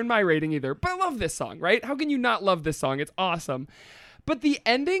 not to ruin my rating either, but I love this song, right? How can you not love this song? It's awesome. But the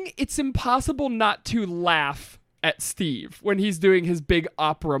ending, it's impossible not to laugh at Steve when he's doing his big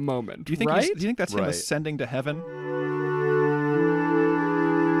opera moment, Do you think right? do you think that's him Right. ascending to heaven?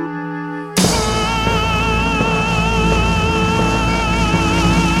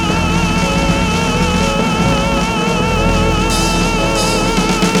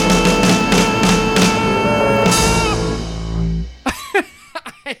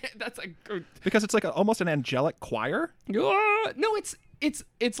 That's a good. Because it's like almost an angelic choir? No,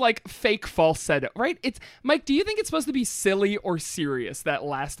 it's like fake falsetto, right? It's Mike. Do you think it's supposed to be silly or serious? That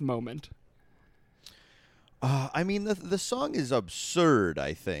last moment. I mean, the song is absurd,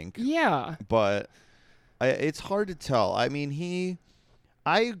 I think. Yeah. But it's hard to tell. I mean,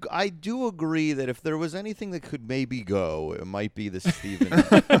 I do agree that if there was anything that could maybe go, it might be the Stephen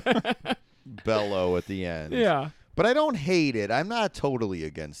bellow at the end. Yeah. But I don't hate it. I'm not totally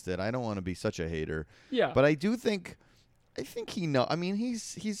against it. I don't want to be such a hater. Yeah. But I think he know. I mean,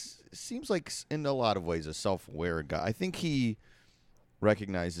 he's seems like in a lot of ways a self-aware guy. I think he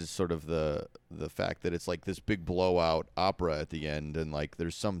recognizes sort of the fact that it's like this big blowout opera at the end, and like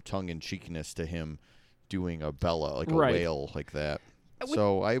there's some tongue-in-cheekness to him doing a bella, like a Right. wail like that.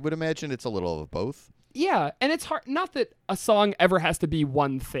 So I would imagine it's a little of both. Yeah, and it's hard. Not that a song ever has to be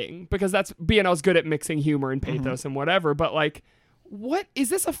one thing, because that's B&L's good at mixing humor and pathos and whatever. But like, what is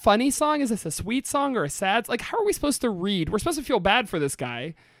this? A funny song? Is this a sweet song or a sad? Like, how are we supposed to read? We're supposed to feel bad for this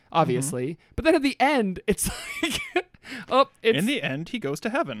guy, obviously. But then at the end, it's like, it's In the end, he goes to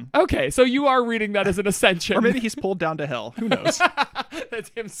heaven. okay. So you are reading that as an ascension, Or maybe he's pulled down to hell. Who knows?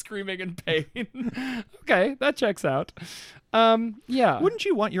 that's him screaming in pain. Okay, that checks out. Yeah. Wouldn't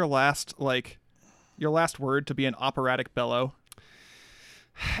you want your last word to be an operatic bellow?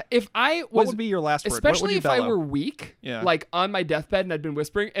 If I What was would be your last word? What would especially you if I bellow? were weak, Yeah. like on my deathbed and I'd been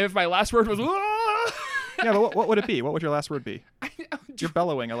whispering, and if my last word was Yeah, but what would it be? What would your last word be? You're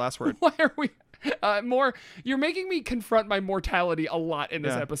bellowing a last word. why are we you're making me confront my mortality a lot in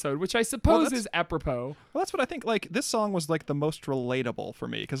this Yeah. episode, which I suppose that's- is apropos. Well, that's what I think. Like, this song was like the most relatable for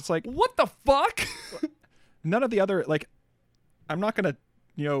me because it's like What the fuck? none of the other, like, I'm not gonna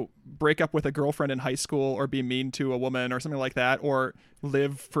break up with a girlfriend in high school or be mean to a woman or something like that, or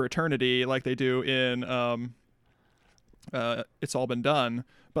live for eternity like they do in It's All Been Done.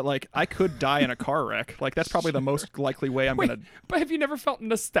 But like, I could die in a car wreck. Like, that's probably the most likely way I'm Wait, gonna. but have you never felt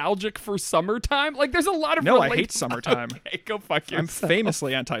nostalgic for summertime? Like, there's a lot of No, I relate- hate summertime. Okay, go fuck I'm yourself.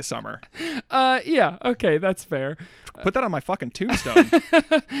 famously anti-summer. Yeah, okay, that's fair. Put that on my fucking tombstone.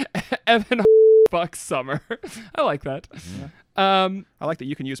 Evan fuck summer. I like that. I like that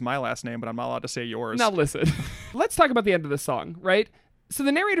you can use my last name, but I'm not allowed to say yours. Now listen, let's talk about the end of the song, right? So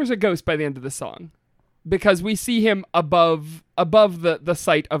the narrator's a ghost by the end of the song because we see him above the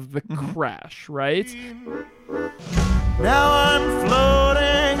site of the crash, right? Now I'm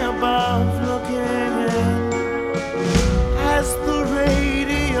floating above, looking in as the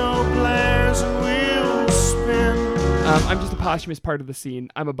radio blares and wheels spin. I'm just a posthumous part of the scene.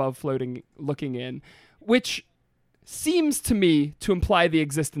 I'm above floating, looking in, which seems to me to imply the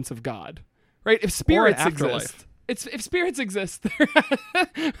existence of God, right? If spirits afterlife. exist, if spirits exist,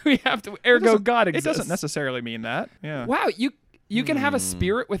 we have to. Ergo, God It exists. doesn't necessarily mean that. Yeah. Wow, you can have a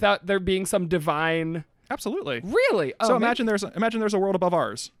spirit without there being some divine. Absolutely. Really? Oh, So maybe- imagine there's a world above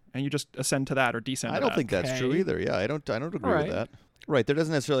ours, and you just ascend to that or descend. I to don't that. think that's true Okay. either. Yeah, I don't agree All right. with that. Right. There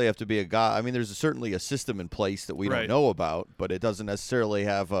doesn't necessarily have to be a god. I mean, there's certainly a system in place that we Right. don't know about, but it doesn't necessarily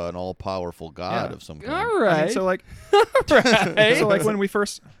have an all-powerful god Yeah. of some kind. All I right. mean, so like, right. so like when we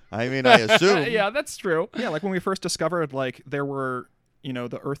first, I mean, I assume. yeah, that's true. yeah, like when we first discovered like there were,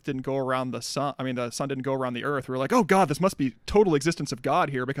 the Earth didn't go around the sun. I mean, the sun didn't go around the Earth. We were like, oh God, this must be total existence of God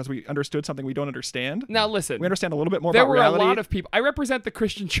here because we understood something we don't understand. Now listen. We understand a little bit more There about were reality. a lot of people. I represent the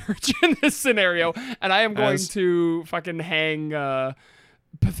Christian church in this scenario, and I am going As- to fucking hang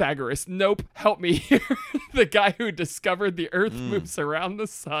Pythagoras. Nope, help me here. The guy who discovered the Earth moves around the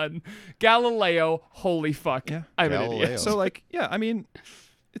sun. Galileo, holy fuck. Yeah. I'm an Galileo. idiot. So like, yeah, I mean,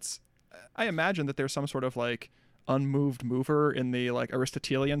 I imagine that there's some sort of like unmoved mover in the like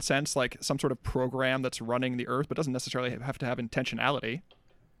Aristotelian sense, like some sort of program that's running the Earth, but doesn't necessarily have to have intentionality.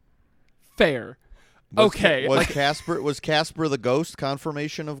 Fair. Was Okay. Was Casper the ghost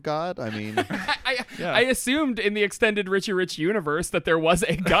confirmation of God? I mean, Yeah. I assumed in the extended Richie Rich universe that there was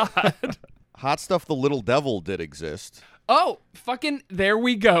a god. Hot Stuff the Little Devil did exist. Oh, fucking there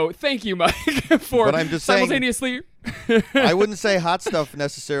we go. Thank you, Mike, for But I'm just saying- simultaneously. I wouldn't say Hot Stuff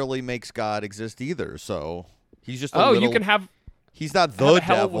necessarily makes God exist either. So he's just a Oh, little. you can have He's not have the a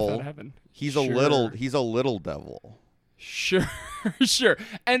hell devil. without heaven. He's Sure. He's a little devil. Sure, sure.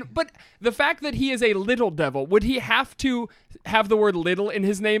 But the fact that he is a little devil, would he have to have the word little in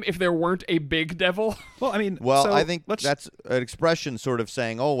his name if there weren't a big devil? Well, I mean, Well, so I think let's that's an expression sort of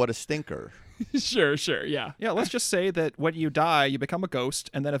saying, "Oh, what a stinker." Sure, yeah. yeah, let's just say that when you die, you become a ghost,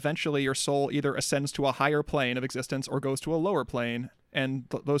 and then eventually your soul either ascends to a higher plane of existence or goes to a lower plane. And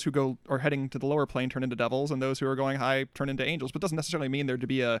those who go are heading to the lower plane turn into devils, and those who are going high turn into angels. But it doesn't necessarily mean there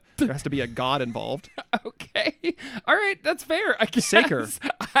has to be a god involved. Okay. All right, that's fair. I guess. Saker.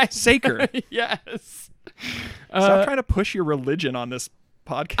 I, Saker. yes. Stop trying to push your religion on this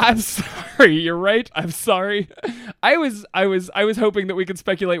podcast. I'm sorry. You're right. I'm sorry. I was hoping that we could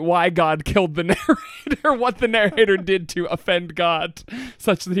speculate why God killed the narrator, what the narrator did to offend God,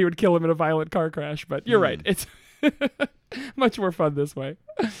 such that he would kill him in a violent car crash. But you're right. It's much more fun this way.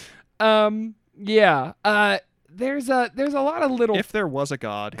 Yeah. There's a lot of little. If there was a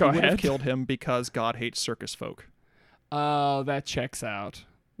god, Go he would have ahead. killed him because God hates circus folk. Oh, that checks out.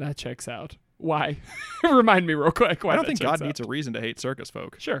 Why? Remind me real quick. Why I don't that think checks God out. needs a reason to hate circus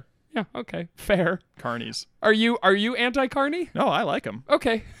folk. Sure. Yeah. Okay. Fair. Carnies. Are you anti-carny? No, I like him.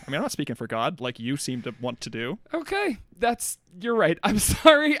 Okay. I mean, I'm not speaking for God like you seem to want to do. Okay. You're right. I'm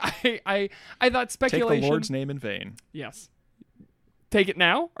sorry. I thought Take speculation. the Lord's name in vain. Yes. Take it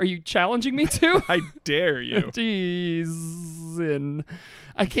now? Are you challenging me to? I dare you. Jeez.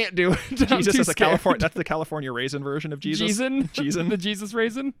 I can't do it. I'm Jesus too is scared. that's the California raisin version of Jesus. Jeesin? The Jesus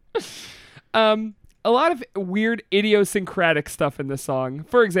raisin? A lot of weird idiosyncratic stuff in this song.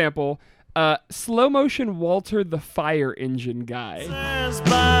 For example, slow motion Walter the fire engine guy. Passed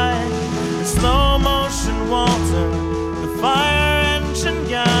by in slow motion Walter, the fire engine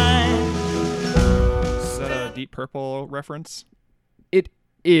guy. Is that a Deep Purple reference? It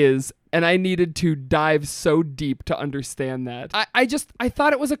is, and I needed to dive so deep to understand that. I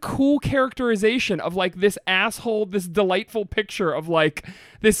thought it was a cool characterization of like this asshole, this delightful picture of like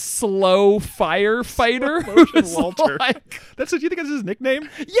this slow firefighter. Slow motion who's Walter. like- Do you think that's his nickname?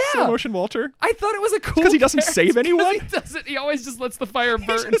 Yeah. Slow motion Walter. I thought it was a cool 'cause he doesn't character. save anyone? He doesn't. He always just lets the fire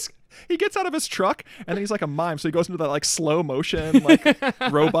burn. He gets out of his truck and then he's like a mime, so he goes into that like slow motion like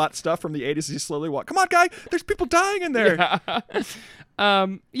robot stuff from the 80s. He slowly walks. Come on, guy! There's people dying in there.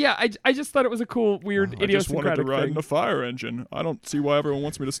 I just thought it was a cool, weird, idiosyncratic thing. a fire engine. I don't see why everyone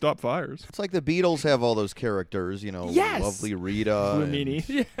wants me to stop fires. It's like the Beatles have all those characters, Yes. lovely Rita. and-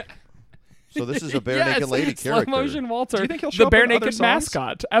 Meanie. So this is a bare Yes, naked lady slow character. motion Walter. Do you think he'll show the up bare in other naked songs?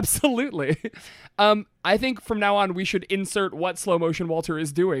 mascot? Absolutely. I think from now on we should insert what slow motion Walter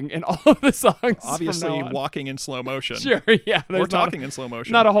is doing in all of the songs. from Obviously, now on. walking in slow motion. Sure, yeah. Or There's talking in slow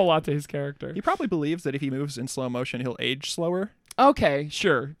motion. not a whole lot to his character. He probably believes that if he moves in slow motion, he'll age slower. Okay,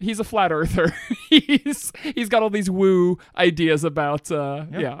 sure. He's a flat earther. he's got all these woo ideas about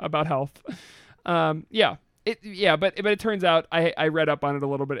about health. But it turns out I read up on it a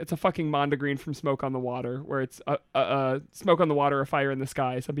little bit. It's a fucking Mondegreen from Smoke on the Water, where it's Smoke on the Water, a fire in the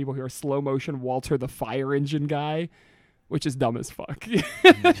sky. Some people hear slow motion Walter the fire engine guy, which is dumb as fuck.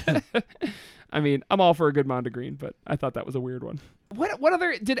 I mean, I'm all for a good Mondegreen, but I thought that was a weird one. What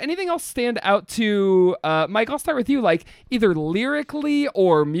other did anything else stand out to Mike? I'll start with you. Like either lyrically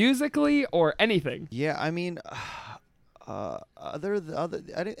or musically or anything. Yeah, I mean,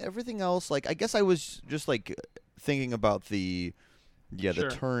 everything else. Like, I guess I was just like thinking about the Sure.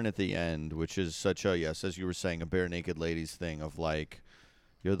 turn at the end, which is such a as you were saying, a bare naked ladies thing of like,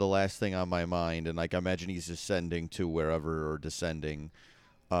 You're the last thing on my mind. And like I imagine he's ascending to wherever or descending.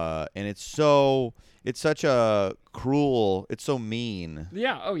 And it's such a cruel, it's so mean.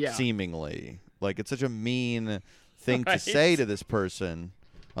 Yeah. Oh yeah. Seemingly. Like it's such a mean thing to Right. say to this person.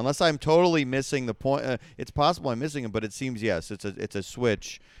 Unless I'm totally missing the point. It's possible I'm missing it, but it seems, yes, it's a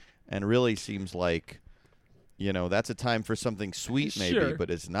switch, and really seems like, that's a time for something sweet maybe, Sure. but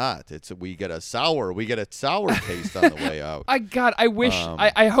it's not. We get a sour taste on the way out. I wish,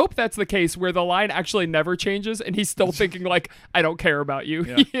 I hope that's the case where the line actually never changes and he's still thinking like, I don't care about you.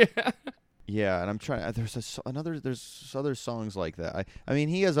 Yeah. Yeah. Yeah, and I'm trying. There's other songs like that. I mean,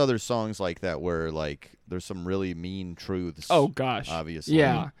 he has other songs like that where like there's some really mean truths. Oh gosh. obviously.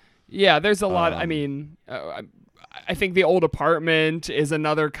 Yeah. Yeah. There's a lot. I mean, I think The Old Apartment is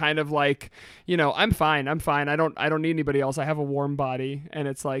another kind of like, I'm fine. I don't need anybody else. I have a warm body. And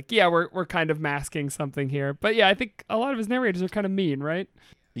it's like, yeah, we're kind of masking something here. But yeah, I think a lot of his narrators are kind of mean, right?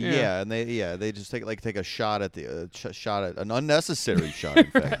 Yeah, and they just take a shot at the shot at an unnecessary shot.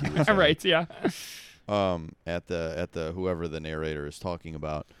 In fact, you would say. Right. Yeah. At the whoever the narrator is talking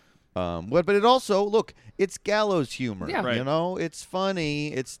about. But it also, look, it's gallows humor. Yeah. Right. It's funny,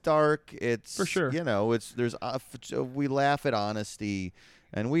 it's dark, it's For sure. we laugh at honesty,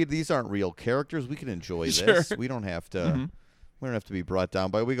 and these aren't real characters. We can enjoy Sure. this. We don't have to. We don't have to be brought down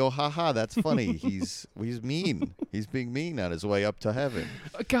by. We go, ha, that's funny. He's mean. He's being mean on his way up to heaven.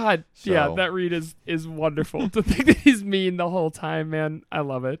 God, yeah, So- that read is wonderful. To think that he's mean the whole time, man, I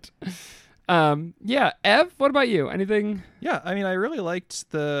love it. Yeah, Ev, what about you? Anything? Yeah, I mean, I really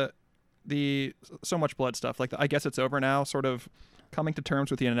liked the So Much Blood stuff. Like, I guess it's over now. Sort of coming to terms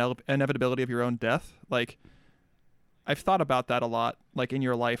with the inevitability of your own death. Like, I've thought about that a lot. Like in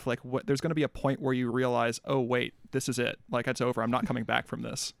your life, like there's going to be a point where you realize, oh wait, this is it. Like it's over. I'm not coming back from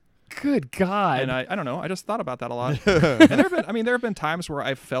this. Good God. And I don't know. I just thought about that a lot. And there have been times where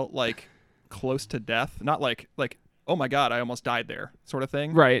I've felt like close to death, not like oh my God, I almost died there sort of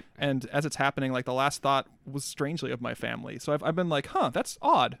thing. Right. And as it's happening, like the last thought was strangely of my family. So I've been like, that's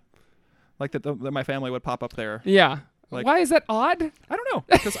odd. Like that my family would pop up there. Yeah. Like- Why is that odd? I don't know,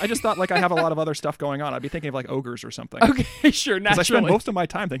 because I just thought like I have a lot of other stuff going on. I'd be thinking of like ogres or something. Okay, sure, Because I spend naturally. most of my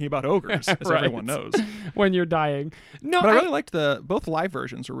time thinking about ogres, as Right. everyone knows. When you're dying. No, But I really liked both live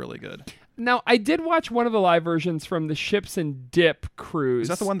versions were really good. Now, I did watch one of the live versions from the Ships and Dip cruise. Is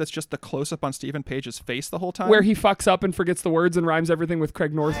that the one that's just the close-up on Stephen Page's face the whole time? where he fucks up and forgets the words and rhymes everything with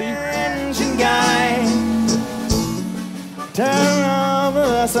Craig Northey? Engine guy. Turn on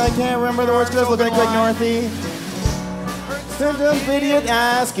us. I can't remember the words because I was looking at Craig Northey. Sent a video to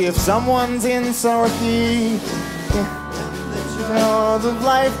ask if someone's in Sorothy. Tales of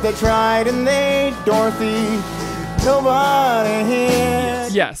life they tried and they Dorothy. Nobody here.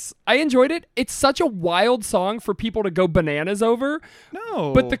 Yes, I enjoyed it. It's such a wild song for people to go bananas over,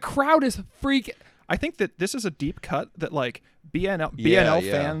 No. but the crowd is freak. I think that this is a deep cut that like BNL Yeah.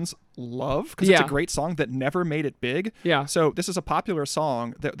 fans love because it's Yeah. a great song that never made it big. Yeah. So this is a popular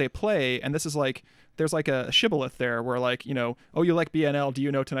song that they play, and this is like there's like a shibboleth there where like oh, you like BNL? Do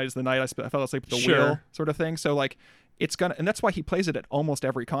you know tonight is the night I fell asleep at the Sure. wheel sort of thing. So like it's gonna, and that's why he plays it at almost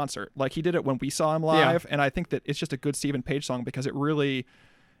every concert. Like he did it when we saw him live, and I think that it's just a good Stephen Page song because it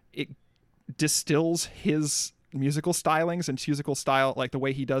distills his musical stylings and musical style like the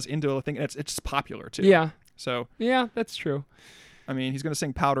way he does into a thing, and it's just popular too. Yeah, So yeah, that's true. I mean, he's gonna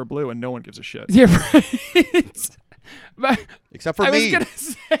sing Powder Blue, and no one gives a shit. Yeah, right. But Except for I me. was gonna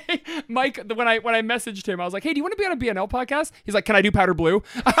say, Mike, when I messaged him, I was like, "Hey, do you want to be on a BNL podcast?" He's like, "Can I do Powder Blue?"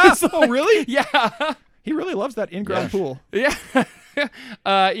 I was Oh, like, really? Yeah, He really loves that in-ground pool. yeah,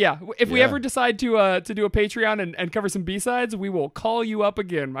 yeah. If we Yeah. ever decide to do a Patreon and cover some B-sides, we will call you up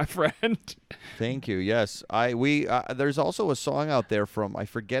again, my friend. Thank you. Yes, there's also a song out there from, I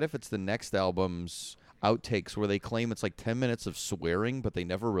forget if it's the next album's outtakes, where they claim it's like 10 minutes of swearing, but they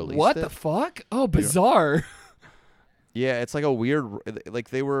never released What it. the fuck? Oh, bizarre. Yeah, it's like a weird, like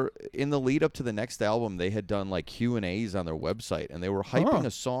they were in the lead up to the next album, they had done like Q&As on their website, and they were hyping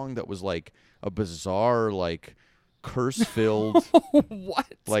a song that was like a bizarre, like curse-filled, What?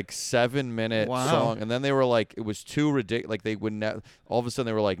 like 7-minute Wow. song, and then they were like, it was too ridiculous. Like they would all of a sudden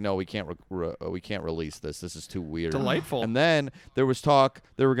they were like, no, we can't release this. This is too weird. Delightful. And then there was talk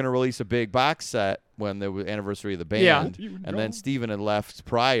they were going to release a big box set when the anniversary of the Yeah. band, and then Steven had left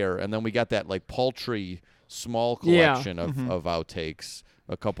prior, and then we got that like paltry small collection of outtakes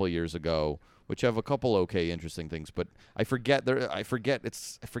a couple of years ago which have a couple interesting things, but I forget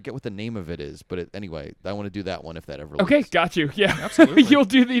what the name of it is. But anyway, I want to do that one if that ever. Okay, leaks. got you. Yeah, Absolutely. You'll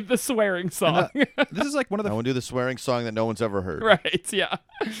do the swearing song. This is like one of I the want to do the swearing song that no one's ever heard. Right, yeah.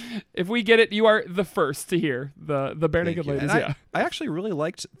 If we get it, you are the first to hear the Bare Naked you. Ladies. and Yeah. I actually really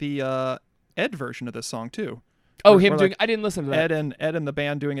liked the Ed version of this song too. Oh, Where- him where, doing. like, I didn't listen to that. Ed and the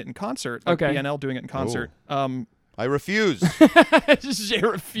band doing it in concert. Like Okay. BNL doing it in concert. I refuse. Just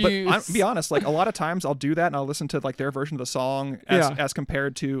refuse. But I'll be honest, like a lot of times I'll do that and I'll listen to like their version of the song as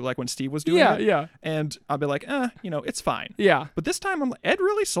compared to like when Steve was doing it. Yeah. And I'll be like, it's fine. Yeah. But this time Ed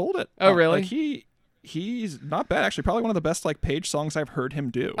really sold it. Oh, really? Like he's not bad actually. Probably one of the best like Page songs I've heard him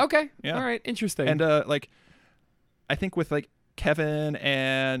do. Okay. Yeah. All right. Interesting. And like I think with like Kevin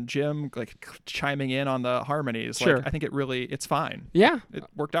and Jim like chiming in on the harmonies, Sure. like I think it's fine. yeah. It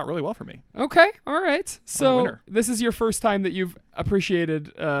worked out really well for me. Okay. All right. So winner. this is your first time that you've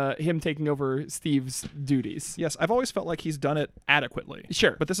appreciated him taking over Steve's duties. Yes, I've always felt like he's done it adequately.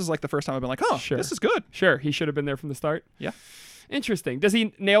 Sure. But this is like the first time I've been like, oh, Sure. this is good. Sure. He should have been there from the start. Yeah. Interesting. Does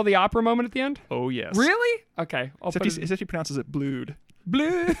he nail the opera moment at the end? Oh, yes. Really? Okay. I'll Except put it except he pronounces it blued.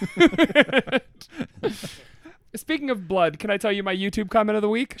 Blue. Speaking of blood, can I tell you my YouTube comment of the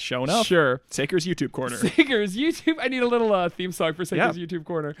week? Show enough. Sure. Saker's YouTube corner. Saker's YouTube. I need a little theme song for Saker's Yeah. YouTube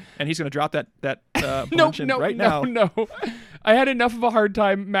corner. And he's going to drop that No, punch in no, right no, now. no. I had enough of a hard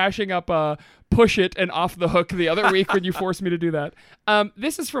time mashing up Push It and Off the Hook the other week when you forced me to do that.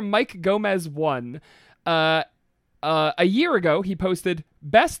 This is from Mike Gomez 1. A year ago, he posted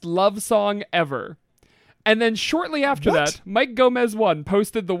Best Love Song Ever. And then shortly after What? that, Mike Gomez 1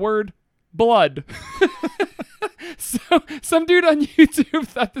 posted the word blood. So some dude on YouTube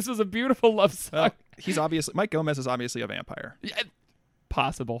thought this was a beautiful love song. Mike Gomez is obviously a vampire.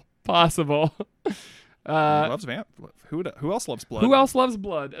 Possible. Who loves who else loves blood? Who else loves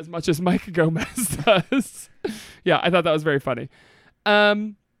blood as much as Mike Gomez does? Yeah, I thought that was very funny.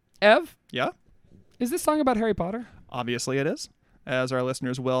 Ev, Yeah, is this song about Harry Potter? obviously it is. As our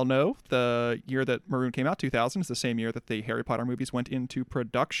listeners well know, the year that Maroon came out, 2000, is the same year that the Harry Potter movies went into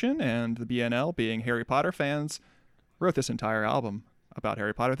production, and the BNL, being Harry Potter fans, wrote this entire album about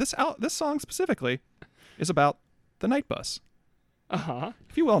Harry Potter. This song specifically is about the Night Bus. Uh-huh.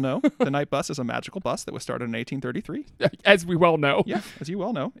 If you well know, the Night Bus is a magical bus that was started in 1833. As we well know. Yeah, as you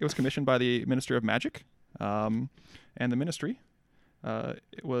well know, it was commissioned by the Ministry of Magic, and the ministry.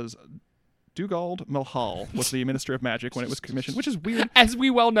 It was Dugald Milhall was the Minister of Magic when it was commissioned, which is weird. As we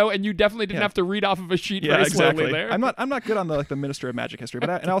well know, and you definitely didn't Yeah. have to read off of a sheet Yeah, very slowly exactly. there. I'm not good on the Minister of Magic history, but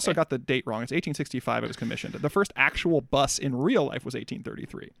and I also got the date wrong. It's 1865. It was commissioned. The first actual bus in real life was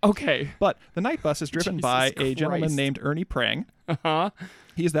 1833. Okay. But the Night Bus is driven Jesus by a Christ. gentleman named Ernie Prang. Uh-huh.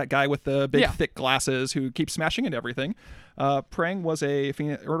 He's that guy with the big, Yeah. thick glasses who keeps smashing into everything. Prang was a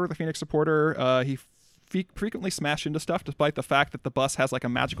Order of the Phoenix supporter. He frequently smashed into stuff, despite the fact that the bus has like a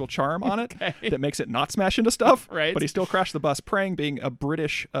magical charm on it Okay. that makes it not smash into stuff. Right. But he still crashed the bus. Prang being a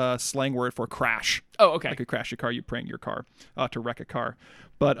British slang word for crash. Oh, okay. Like you crash your car, you prang your car to wreck a car.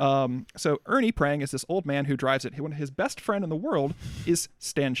 But so Ernie Prang is this old man who drives it. His best friend in the world is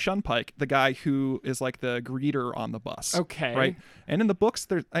Stan Shunpike, the guy who is like the greeter on the bus. Okay. Right. And in the books,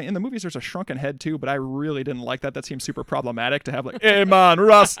 in the movies, there's a shrunken head too. But I really didn't like that. That seems super problematic to have like, "Hey man,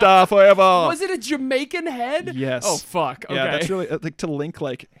 Rasta forever." Was it a Jamaican head? Yes. Oh, fuck. Okay. Yeah, that's really like to link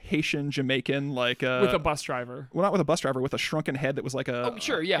like Haitian Jamaican like With a bus driver. well, not with a bus driver, with a shrunken head that was like a Oh,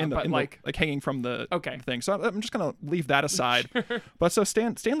 sure, yeah, in the, but in the- like- hanging from the Okay. thing. So I'm just gonna leave that aside. But so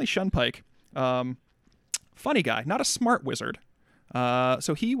Stanley Shunpike, funny guy, not a smart wizard.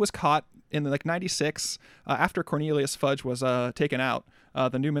 So he was caught in like '96 after Cornelius Fudge was taken out.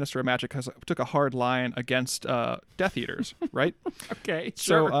 The new Minister of Magic took a hard line against Death Eaters, right? Okay,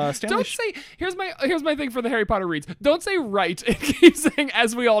 So, sure. Stanley Don't say. Here's my thing for the Harry Potter reads. Don't say right and keep saying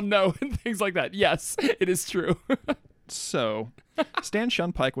as we all know and things like that. Yes, it is true. So, Stan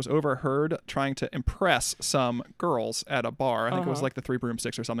Shunpike was overheard trying to impress some girls at a bar. I think it was like the Three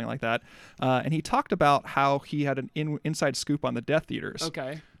Broomsticks or something like that. And he talked about how he had an inside scoop on the Death Eaters.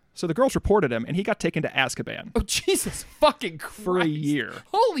 Okay. So the girls reported him, and he got taken to Azkaban Oh Jesus fucking Christ! for a year.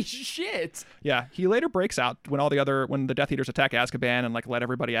 Holy shit! Yeah, he later breaks out when the Death Eaters attack Azkaban and like let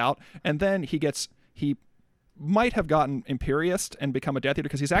everybody out, and then he might have gotten Imperious and become a Death Eater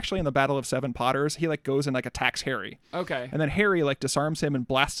because he's actually in the Battle of Seven Potters. He like goes and like attacks Harry. Okay. And then Harry like disarms him and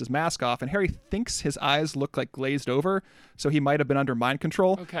blasts his mask off, and Harry thinks his eyes look like glazed over, so he might have been under mind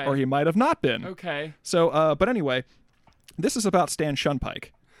control, Okay. or he might have not been. Okay. So, but anyway, this is about Stan Shunpike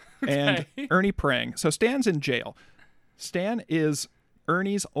and Okay. Ernie Prang. So Stan's in jail. Stan is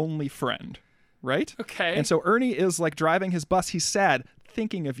Ernie's only friend, right? Okay. And so Ernie is like driving his bus. He's sad,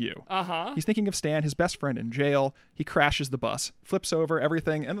 thinking of you. Uh-huh. He's thinking of Stan, his best friend, in jail. He crashes the bus, flips over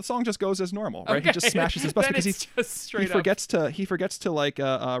everything, and the song just goes as normal, right? Okay. He just smashes his bus Then because it's just straight he forgets to like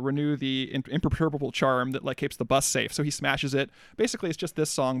renew the imperturbable charm that like keeps the bus safe. So he smashes it. Basically, it's just this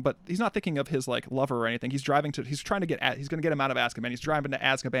song, but he's not thinking of his like lover or anything. He's trying to he's going to get him out of Azkaban. He's driving to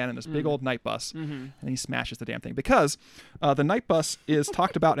Azkaban in this big old night bus, and he smashes the damn thing because the night bus is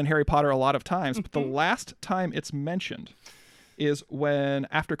talked about in Harry Potter a lot of times, but the last time it's mentioned is when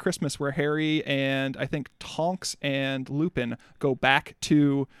after Christmas, where Harry and I think Tonks and Lupin go back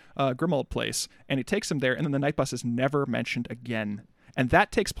to Grimmauld Place, and he takes them there, and then the night bus is never mentioned again. And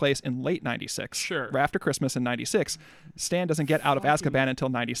that takes place in late 96. Sure. Right after Christmas in 96. Stan doesn't get out of Azkaban until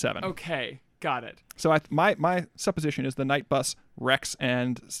 97. Okay, got it. So my supposition is the night bus wrecks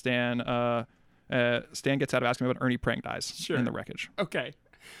and Stan gets out of Azkaban, but Ernie Prang dies in the wreckage. Okay.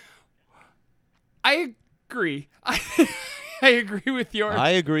 I agree. I agree with your... I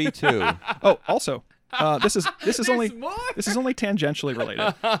agree too. Oh, also, this is only more? this is only tangentially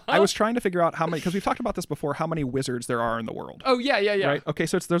related. I was trying to figure out how many, because we've talked about this before, how many wizards there are in the world. Oh, yeah. Right? Okay,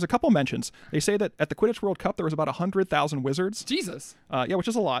 so there's a couple mentions. They say that at the Quidditch World Cup there was about 100,000 wizards. Jesus. Yeah, which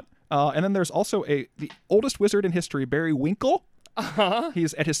is a lot. And then there's also the oldest wizard in history, Barry Winkle.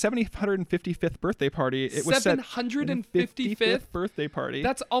 He's at his 755th birthday party. It was 755th birthday party.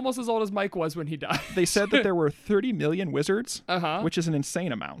 That's almost as old as Mike was when he died. They said that there were 30 million wizards, Uh-huh. which is an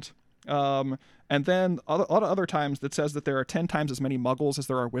insane amount. And then a lot of other times that says that there are 10 times as many muggles as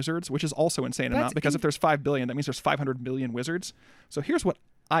there are wizards, which is also insane amount, because if there's 5 billion, that means there's 500 million wizards. So here's what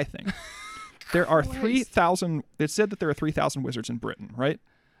I think. There are 3,000, it said that there are 3,000 wizards in Britain, right?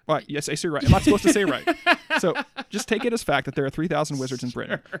 Well, yes, I say right. I'm not supposed to say right. So just take it as fact that there are 3,000 wizards in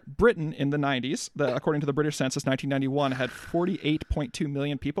Britain. Britain in the 90s, according to the British Census 1991, had 48.2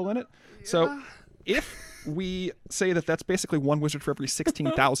 million people in it. Yeah. So if we say that that's basically one wizard for every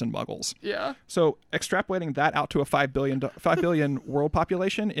 16,000 muggles. Yeah. So extrapolating that out to a 5 billion world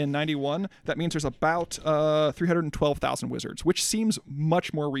population in 91, that means there's about 312,000 wizards, which seems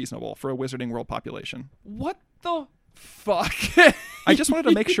much more reasonable for a wizarding world population. What the fuck? I just wanted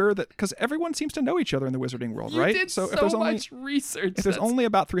to make sure that, because everyone seems to know each other in the wizarding world, right? You did so if there's much research. If there's only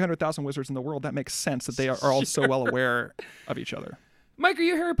about 300,000 wizards in the world, that makes sense that they are all so well aware of each other. Mike, are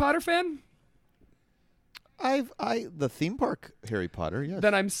you a Harry Potter fan? The theme park Harry Potter, yes.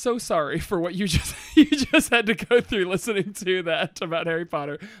 Then I'm so sorry for what you just had to go through listening to that about Harry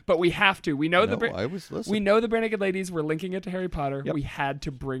Potter. But we have to. We know I was listening. We know the Bare Naked Ladies. We're linking it to Harry Potter. Yep. We had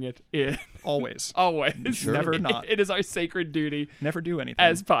to bring it in. Always. Always. Sure. Never not. It is our sacred duty. Never do anything.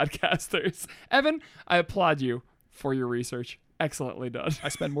 As podcasters. Evan, I applaud you for your research. Excellently done. I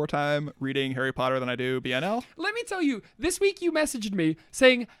spend more time reading Harry Potter than I do BNL. Let me tell you, this week you messaged me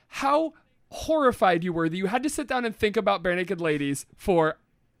saying how horrified you were that you had to sit down and think about Bare Naked Ladies for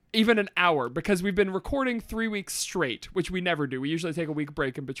even an hour, because we've been recording 3 weeks straight, which we never do. We usually take a week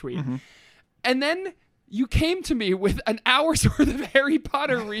break in between. Mm-hmm. And then you came to me with an hour's worth of Harry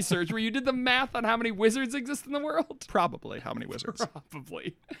Potter research where you did the math on how many wizards exist in the world. Probably how many wizards.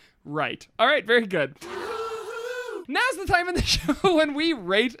 Probably. Right. All right, very good. Now's the time in the show when we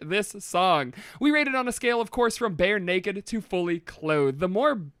rate this song. We rate it on a scale, of course, from bare naked to fully clothed. The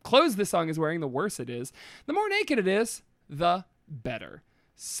more clothes this song is wearing, the worse it is. The more naked it is, the better.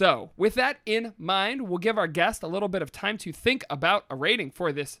 So, with that in mind, we'll give our guest a little bit of time to think about a rating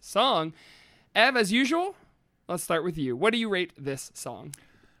for this song. Ev, as usual, let's start with you. What do you rate this song?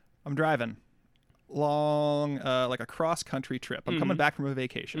 I'm driving. Long, like a cross-country trip. I'm coming back from a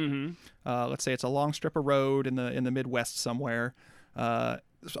vacation. Let's say it's a long strip of road in the Midwest somewhere.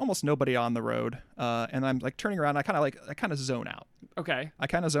 There's almost nobody on the road, and I'm like turning around. I kind of zone out. Okay. I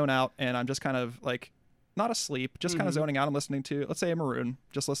kind of zone out, and I'm just kind of like not asleep, just kind of zoning out. I'm listening to, let's say, a Maroon,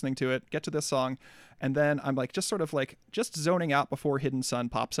 just listening to it. Get to this song, and then I'm like just sort of like just zoning out before Hidden Sun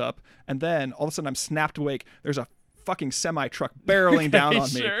pops up, and then all of a sudden I'm snapped awake. There's a fucking semi truck barreling down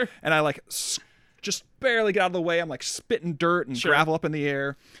on me, and I like just barely get out of the way. I'm like spitting dirt and gravel up in the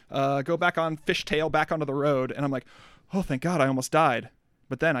air, go back on fishtail back onto the road, and I'm like, oh, thank God, I almost died.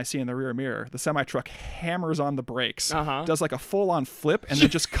 But then I see in the rear mirror, the semi-truck hammers on the brakes, does like a full-on flip, and then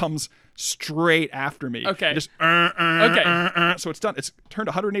just comes straight after me. Okay. Just, so it's done. It's turned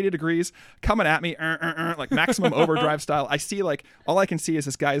 180 degrees, coming at me, like maximum overdrive style. I see like, all I can see is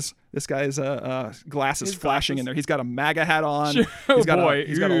this guy's glasses flashing in there. He's got a MAGA hat on. He's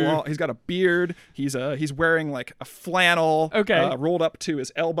got a beard. He's wearing like a flannel rolled up to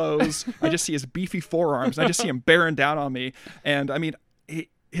his elbows. I just see his beefy forearms. I just see him bearing down on me. And I mean,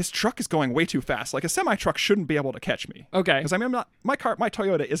 his truck is going way too fast. Like a semi truck shouldn't be able to catch me. Okay. Because I mean, I'm not my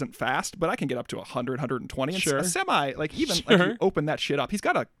Toyota isn't fast, but I can get up to 100, 120. And Sure. a semi, like even Sure. like you open that shit up. He's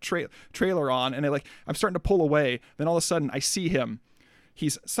got a trailer on, and I'm starting to pull away. Then all of a sudden, I see him.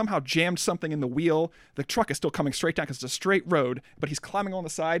 He's somehow jammed something in the wheel. The truck is still coming straight down because it's a straight road, but he's climbing on the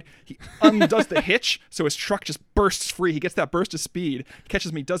side. He undoes the hitch, so his truck just bursts free. He gets that burst of speed,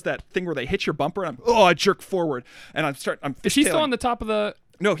 catches me, does that thing where they hit your bumper, and I jerk forward, and I'm Is he still fishtailing. on the top of the?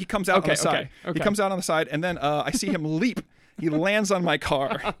 No, he comes out on Okay, the side. okay. He comes out on the side, and then I see him leap. He lands on my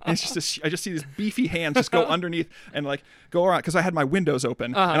car. And it's just I just see these beefy hands just go underneath and like go around because I had my windows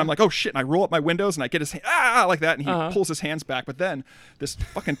open, and I'm like, oh shit! And I roll up my windows and I get his like that, and he pulls his hands back. But then this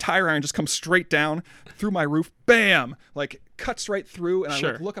fucking tire iron just comes straight down through my roof, bam! Like cuts right through, and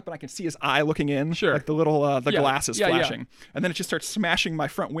Sure. I look up and I can see his eye looking in, Sure. like the little the Yeah. glasses Yeah, yeah. flashing, and then it just starts smashing my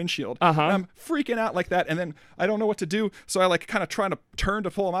front windshield. And I'm freaking out like that, and then I don't know what to do, so I like kind of trying to turn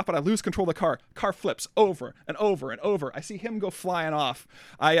to pull him off, but I lose control of the car. Car flips over and over and over. I see him go flying off.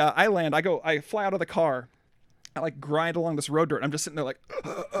 I land. I fly out of the car. I like grind along this road dirt. I'm just sitting there like,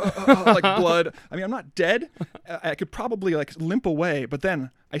 like blood. I mean, I'm not dead. I could probably like limp away, but then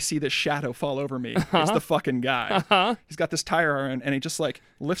I see this shadow fall over me. It's the fucking guy. He's got this tire iron, and he just like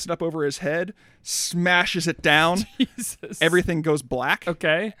lifts it up over his head, smashes it down. Jesus. Everything goes black.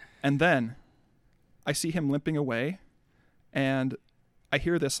 Okay. And then I see him limping away, and I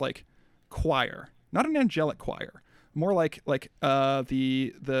hear this like choir, not an angelic choir, more like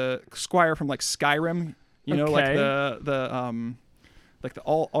the squire from like Skyrim, you know, like Okay. the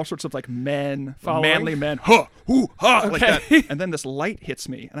all sorts of like men, Following? manly men, huh, hoo, ha, like Okay. that. And then this light hits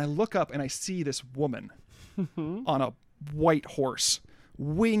me, and I look up and I see this woman on a white horse,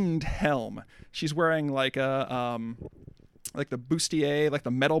 winged helm. She's wearing like a like the bustier, like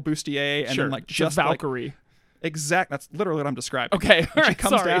the metal bustier, and Sure. then like It's a just like Valkyrie. that's literally what I'm describing. Okay, And all she right,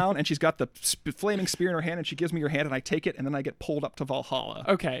 comes sorry. down and she's got the flaming spear in her hand, and she gives me her hand, and I take it, and then I get pulled up to Valhalla.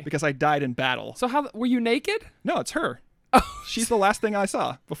 Okay. Because I died in battle. So how were you naked? No, it's her. She's the last thing I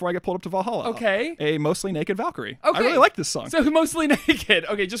saw before I get pulled up to Valhalla. Okay. A mostly naked Valkyrie. Okay. I really like this song. So mostly naked.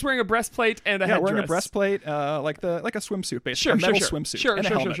 Okay, just wearing a breastplate and a yeah, headdress. wearing a breastplate, like a swimsuit, basically. Sure, a metal sure, swimsuit. Sure, and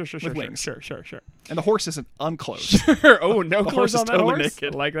sure, a helmet sure, with wings. Sure. And the horse isn't unclothed. Sure. Oh, no The clothes horse is on that totally horse?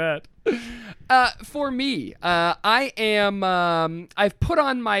 naked. I like that. For me, I am. I've put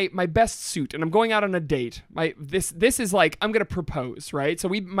on my best suit, and I'm going out on a date. This is like I'm gonna propose, right? So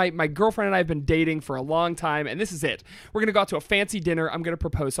my girlfriend and I have been dating for a long time, and this is it. We're gonna go out to a fancy dinner. I'm gonna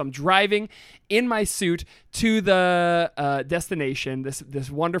propose. So I'm driving in my suit to the destination, this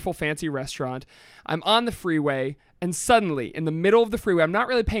wonderful fancy restaurant. I'm on the freeway. And suddenly, in the middle of the freeway, I'm not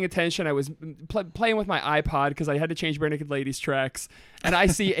really paying attention. I was playing with my iPod because I had to change Bare Naked Ladies tracks. And I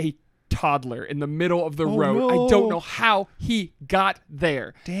see a toddler in the middle of the road. no. I don't know how he got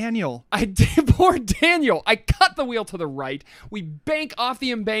there. Daniel. I did, poor Daniel. I cut the wheel to the right. We bank off the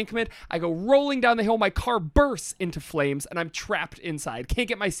embankment. I go rolling down the hill. My car bursts into flames, and I'm trapped inside. Can't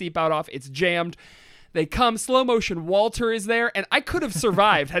get my seatbelt off. It's jammed. They come, slow motion Walter is there, and I could have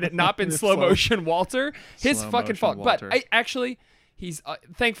survived had it not been slow motion Walter. His Slow fucking motion fault. Walter. But he's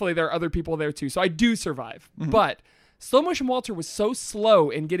thankfully there are other people there too, so I do survive. But slow motion Walter was so slow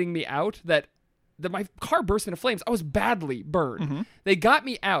in getting me out that my car burst into flames. I was badly burned. They got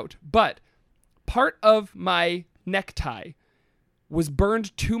me out, but part of my necktie was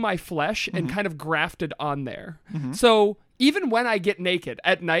burned to my flesh and kind of grafted on there. So even when I get naked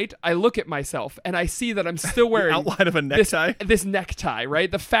at night, I look at myself and I see that I'm still wearing outline of a necktie? This necktie, right?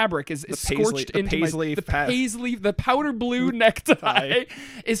 The fabric is scorched the into paisley the powder blue necktie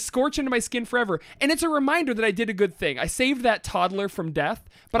is scorched into my skin forever. And it's a reminder that I did a good thing. I saved that toddler from death,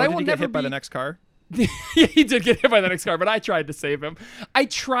 but I Did will you get never hit by be the next car? Yeah, he did get hit by the next car, but I tried to save him. I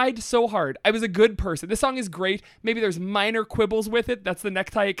tried so hard. I was a good person. This song is great. Maybe there's minor quibbles with it. That's the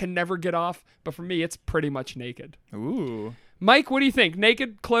necktie it can never get off. But for me, it's pretty much naked. Ooh. Mike, what do you think?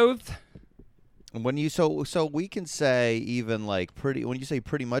 Naked, clothed? When you so we can say even like pretty when you say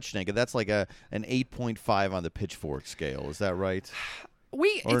pretty much naked, that's like an 8.5 on the Pitchfork scale. Is that right? Or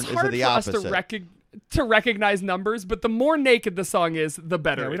It's is it hard the for us opposite? to recognize numbers, but the more naked the song is, the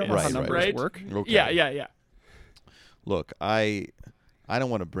better Yeah, we it don't is. know how Right, numbers right? work. Okay. Yeah. Look, I don't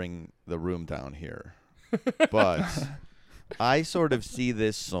want to bring the room down here, but I sort of see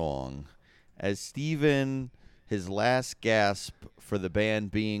this song as Steven, his last gasp for the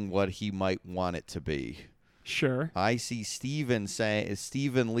band being what he might want it to be. Sure. I see Steven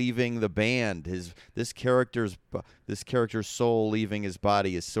leaving the band. This character's soul leaving his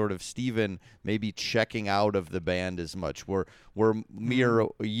body is sort of Steven maybe checking out of the band as much. We're mere a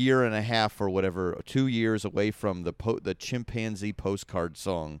year and a half or whatever, 2 years away from the chimpanzee postcard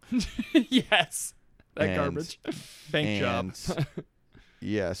song. Yes. That And- garbage. Bank job.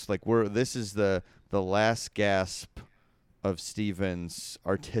 Yes, like this is the last gasp of Steven's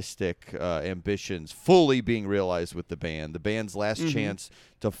artistic ambitions fully being realized with the band. The band's last chance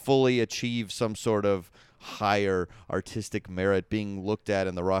to fully achieve some sort of higher artistic merit, being looked at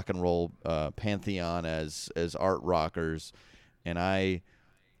in the rock and roll pantheon as art rockers. And I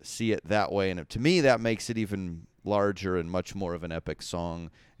see it that way. And to me, that makes it even larger and much more of an epic song.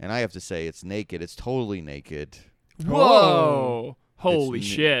 And I have to say, it's naked. It's totally naked. Whoa. Holy It's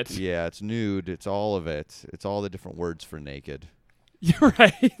shit. Yeah, it's nude. It's all of it. It's all the different words for naked. You're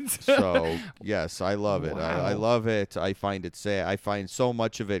right. So yes, I love it. I Wow. love it. I find it I find so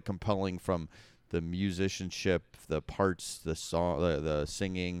much of it compelling, from the musicianship, the parts, the song, the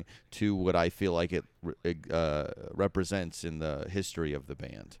singing, to what I feel like it represents in the history of the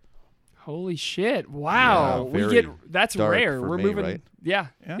band. Holy shit. Wow. Yeah, very that's dark rare. for We're me, moving. right? Yeah.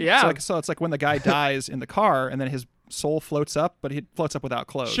 Yeah. So it's like when the guy dies in the car and then his soul floats up, but he floats up without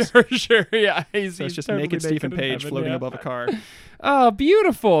clothes. Sure. Yeah. So it's just naked Stephen Page floating above a car. Oh,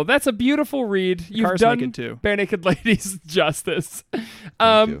 beautiful. That's a beautiful read. You've car's done naked, too. Bare Naked Ladies justice.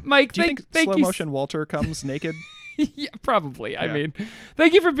 you. Mike, Do you think thank slow you. motion Walter comes naked? Yeah, probably. I Yeah. mean,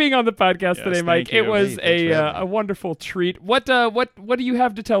 thank you for being on the podcast Yes, today, Mike. thank you. It was Hey, thanks for having me. a wonderful treat. What do you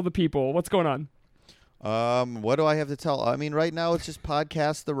have to tell the people? What's going on? What do I have to tell? I mean, right now it's just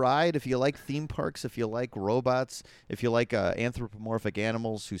podcast the ride. If you like theme parks, if you like robots, if you like anthropomorphic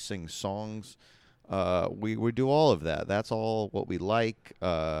animals who sing songs, we do all of that. That's all what we like.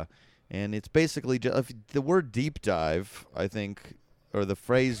 And it's basically the word deep dive, I think, or the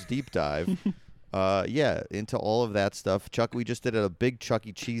phrase deep dive. Into all of that stuff. We just did a big Chuck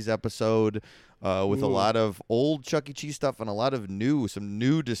E. Cheese episode with a lot of old Chuck E. Cheese stuff and a lot of some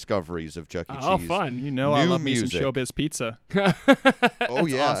new discoveries of Chuck E. Oh, Cheese. fun. You know I New love me some music. Showbiz Pizza. Oh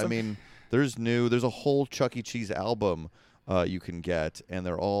yeah, I awesome. mean, there's a whole Chuck E. Cheese album you can get, and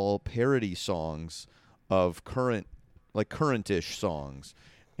they're all parody songs of current-ish songs.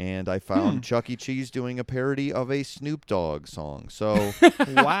 And I found Chuck E. Cheese doing a parody of a Snoop Dogg song. So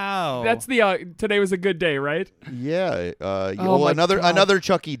Wow. That's the today was a good day, right? yeah, Oh my God. another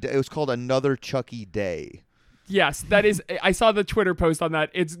Chuck E. It was called Another Chuck E. Day. Yes, that is. I saw the Twitter post on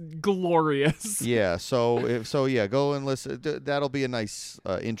that. It's glorious. Yeah, go and listen. That'll be a nice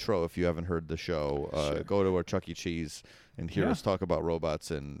intro if you haven't heard the show. Go to our Chuck E. Cheese and hear us talk about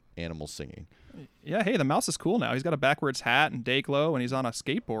robots and animals singing. Yeah, hey, the mouse is cool now. He's got a backwards hat and day glow, and he's on a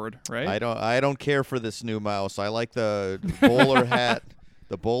skateboard, right? I don't care for this new mouse. I like the bowler hat,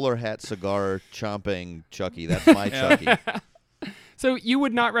 the bowler hat cigar chomping Chucky. That's my Chucky. So you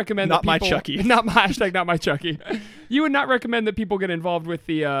would not recommend Not that my people, Chucky. not my hashtag not my Chucky. You would not recommend that people get involved with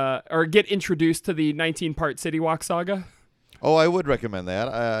the or get introduced to the 19-part City Walk saga. Oh, I would recommend that.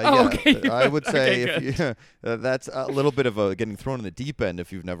 okay. I would say Okay, if you, that's a little bit of a getting thrown in the deep end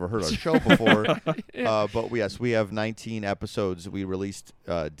if you've never heard our show before. But yes, we have 19 episodes we released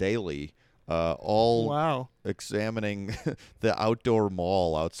daily, all Wow. examining the outdoor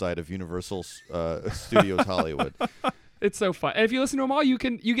mall outside of Universal Studios Hollywood. It's so fun. And if you listen to them all, you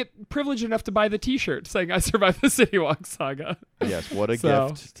get privileged enough to buy the T-shirt saying "I survived the City Walk saga." Yes, what a So,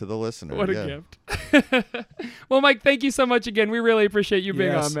 gift to the listener. What a yeah. gift. Well, Mike, thank you so much again. We really appreciate you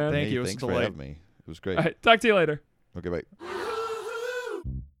being Yes, on, man. thank Hey, you. It was thanks a for delight. having me. It was great. All right, talk to you later. Okay, bye.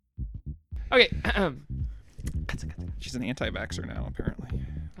 Okay. She's an anti-vaxxer now, apparently.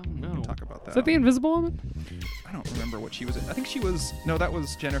 Oh no. Talk about that. Is that the Invisible Woman? I don't remember what she was in. I think she was. No, that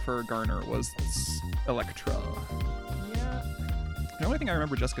was Jennifer Garner. Was Elektra. Yeah. The only thing I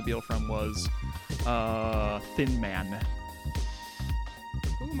remember Jessica Biel from was Thin Man.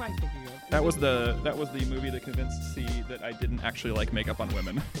 Who am I thinking of? That was the movie that convinced C that I didn't actually like makeup on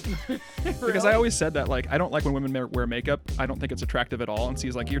women. Because I always said that, like, I don't like when women wear makeup. I don't think it's attractive at all. And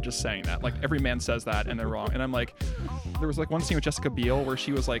C's like, you're just saying that. Like, every man says that and they're wrong. And I'm like, there was like one scene with Jessica Biel where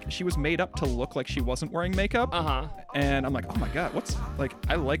she was made up to look like she wasn't wearing makeup. Uh-huh. And I'm like, oh my God,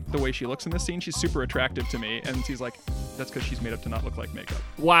 I like the way she looks in this scene. She's super attractive to me. And she's like, that's because she's made up to not look like makeup.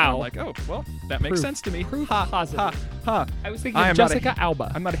 Wow. And I'm like, oh, well, that makes Proof. sense to me. Proof ha, positive. ha, ha. I was thinking I of am not a- Jessica Alba.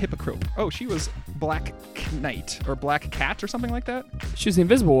 I'm not a hypocrite. Oh, she was Black Knight or Black Cat or something like that. She was the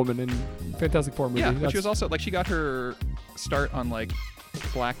Invisible Woman in Fantastic Four movie. Yeah, but she That's- was also, like, she got her start on, like,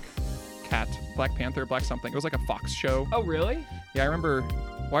 Black Cat, Black Panther, Black something. It was like a Fox show. Oh, really? Yeah, I remember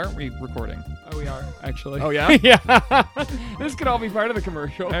Why aren't we recording? Oh, we are, actually. Oh, yeah? Yeah. This could all be part of the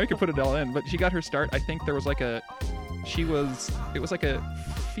commercial. Now we could put it all in. But she got her start. I think there was like it was like a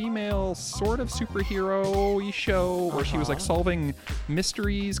female sort of superhero-y show where she was like solving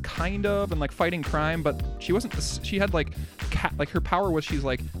mysteries, kind of, and like fighting crime. But she wasn't. She had like cat. Like her power was she's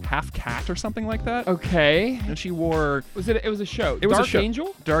like half cat or something like that. Okay. And she wore. It was a show. It was Dark a show.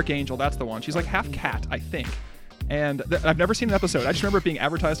 Angel? Dark Angel. That's the one. She's like half cat, I think. And I've never seen an episode. I just remember it being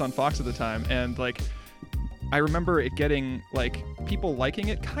advertised on Fox at the time, and like. I remember it getting, like, people liking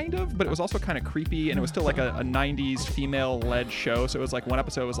it, kind of, but it was also kind of creepy, and it was still, like, a 90s female-led show, so it was, like, one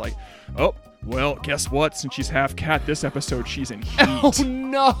episode was like, oh, well, guess what? Since she's half cat, this episode she's in heat. Oh,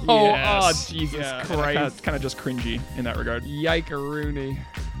 no. Yes. Oh, Jesus Yeah, Christ. Kind of just cringy in that regard. Yike-a-rooney.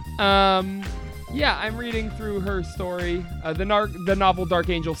 Yeah, I'm reading through her story. The novel Dark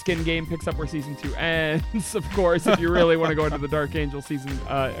Angel Skin Game picks up where season 2 ends. Of course, if you really want to go into the Dark Angel season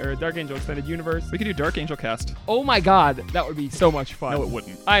or Dark Angel Extended Universe. We could do Dark Angel cast. Oh my God, that would be so much fun. No, it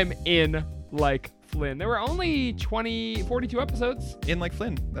wouldn't. I'm in like Flynn. There were only 42 episodes. In like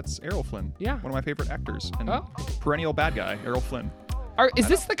Flynn. That's Errol Flynn. Yeah. One of my favorite actors. And Oh. perennial bad guy, Errol Flynn. Is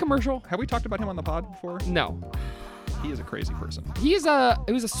this the commercial? Have we talked about him on the pod before? No. He is a crazy person. He was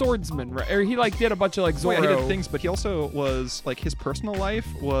a swordsman, right? Or he like did a bunch of like Zorro. Oh, yeah, he did things, but he also was like his personal life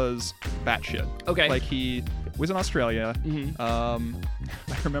was batshit. Okay. Like he was in Australia. Mhm.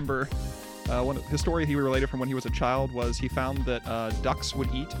 I remember his story he related from when he was a child was he found that ducks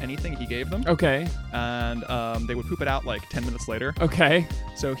would eat anything he gave them, Okay. and they would poop it out like 10 minutes later. Okay.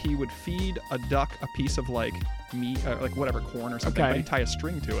 So he would feed a duck a piece of like meat, like whatever, corn or something, Okay. but he'd tie a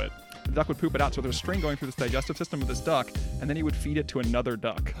string to it. The duck would poop it out, so there was a string going through this digestive system of this duck, and then he would feed it to another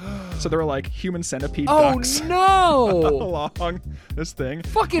duck. So there were like human centipede Oh ducks no! along this thing.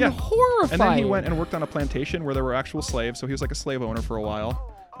 Fucking Yeah. horrifying. And then he went and worked on a plantation where there were actual slaves, so he was like a slave owner for a while.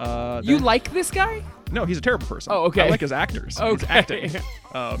 You Then- like this guy? No, he's a terrible person. Oh, okay. I like his actors. His Okay. acting.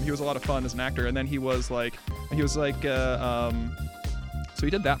 He was a lot of fun as an actor, and then he was like, so he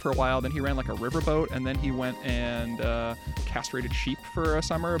did that for a while. Then he ran like a riverboat, and then he went and castrated sheep for a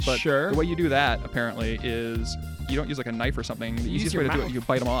summer. But Sure. the way you do that apparently is you don't use like a knife or something. The use easiest your way to do mouth. it, you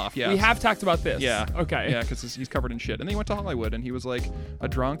bite them off. Yeah. We have talked about this. Yeah. Okay. Yeah, because he's covered in shit. And then he went to Hollywood, and he was like a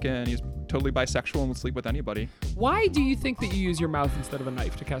drunk, and he's totally bisexual and would sleep with anybody. Why do you think that you use your mouth instead of a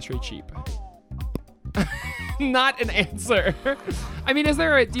knife to castrate sheep? Not an answer. I mean,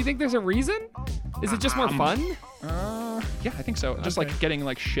 do you think there's a reason? Is it just more fun? Yeah, I think so. Just Okay. like getting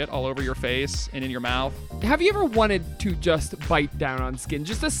like shit all over your face and in your mouth. Have you ever wanted to just bite down on skin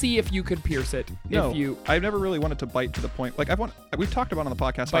just to see if you could pierce it? No, If you I've never really wanted to bite to the point. Like we've talked about on the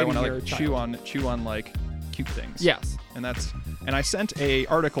podcast how I Biting want to your like child. chew on like cute things. Yes. And I sent a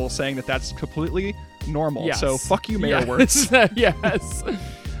article saying that that's completely normal. Yes. So fuck you, Mayor Yes. Wirtz. Yes.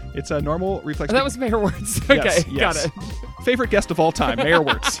 It's a normal reflex. That was Mayor Wirtz. Okay, Yes, got yes. it. Favorite guest of all time, Mayor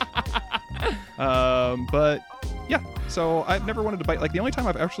Wirtz. But yeah, so I've never wanted to bite. Like the only time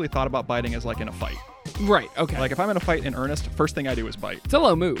I've actually thought about biting is like in a fight. Right, okay. Like if I'm in a fight in earnest, first thing I do is bite. It's a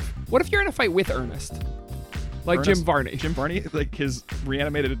low move. What if you're in a fight with Ernest? Like Ernest- Jim Varney. Jim Varney, like his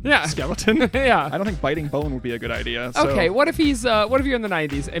reanimated Yeah. skeleton. Yeah. I don't think biting bone would be a good idea. So Okay, what if you're in the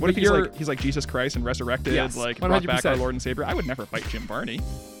 90s? And What if you're, he's like Jesus Christ and resurrected, Yes, like brought back 100%. our Lord and Savior? I would never fight Jim Varney.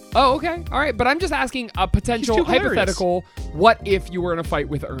 Oh, okay. All right, but I'm just asking a potential He's too hilarious. hypothetical. What if you were in a fight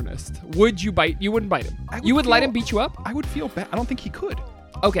with Ernest? Would you bite? You wouldn't bite him. I would You would let feel- him beat you up? I would feel bad. I don't think he could.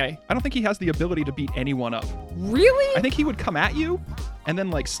 Okay. I don't think he has the ability to beat anyone up. Really? I think he would come at you and then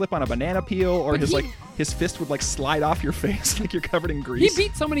like slip on a banana peel, or But his fist would like slide off your face like you're covered in he grease.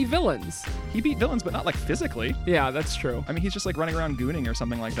 beat so many villains. He beat villains, but not like physically. Yeah, that's true. I mean, he's just like running around gooning or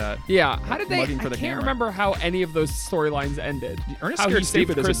something like that. Yeah. How did they? Mugging for I the can't camera. remember how any of those storylines ended. Ernest How he Scared saved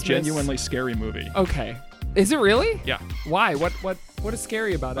Stupid is Christmas. a genuinely scary movie. Okay. Is it really? Yeah. Why? What is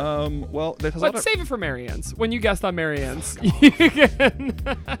scary about it? Well, there's a lot Let's of, save it for Marianne's. When you guessed on Marianne's, you can.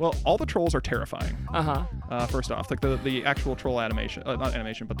 well, all the trolls are terrifying. Uh-huh. First off, like the actual troll animation, not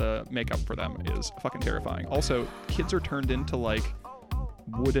animation, but the makeup for them is fucking terrifying. Also, kids are turned into like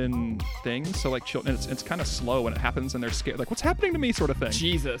wooden things, so like children, it's kind of slow when it happens, and they're scared, like what's happening to me, sort of thing.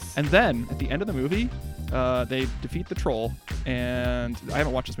 Jesus. And then at the end of the movie, they defeat the troll, and I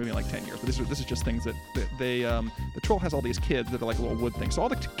haven't watched this movie in like 10 years, but this is just things that the troll has all these kids that are like little wood things. So all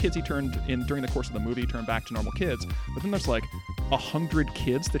the kids he turned in during the course of the movie turned back to normal kids, but then there's like 100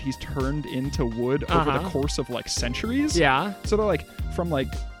 kids that he's turned into wood over the Uh-huh. course of like centuries. Yeah. So they're like from like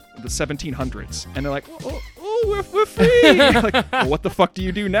the 1700s, and they're like, we're free. Like, well, what the fuck do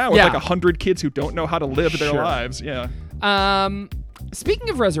you do now with Yeah. like 100 kids who don't know how to live their Sure. lives? Yeah. Speaking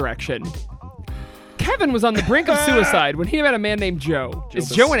of resurrection, Kevin was on the brink of suicide when he met a man named Joe. Is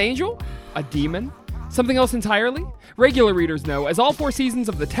Jobus. Joe an angel? A demon? Something else entirely? Regular readers know, as all 4 seasons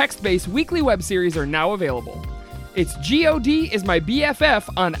of the text-based weekly web series are now available. It's G-O-D is my BFF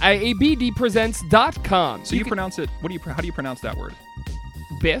on IABDpresents.com. So you pronounce it. How do you pronounce that word?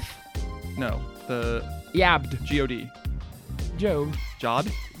 Biff? No, the Yabbed. G-O-D. Joe.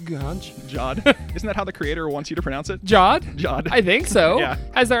 Jod. Gotch. Jod. Isn't that how the creator wants you to pronounce it? Jod? Jod. I think so. Yeah.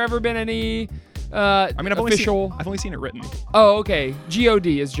 Has there ever been any I mean, I've official... only seen it written. Oh, okay.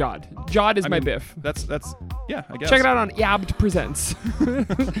 G-O-D is Jod. Jod is I my mean, Biff. That's yeah, I guess. Check it out on Yabbed Presents.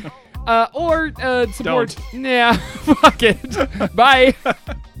 Or support. Don't. Yeah, fuck it. Bye.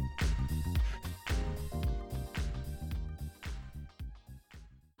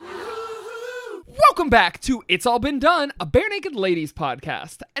 Welcome back to It's All Been Done, a Bare Naked Ladies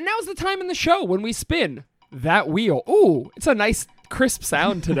podcast. And now's the time in the show when we spin that wheel. Ooh, it's a nice crisp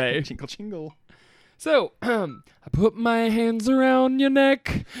sound today. Jingle, jingle. So, I put my hands around your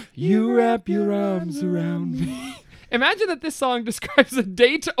neck, you wrap your arms around me. Imagine that this song describes a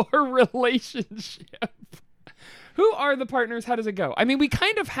date or relationship. Who are the partners? How does it go? I mean, we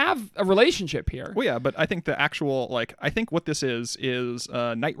kind of have a relationship here. Well, yeah, but I think the actual, I think what this is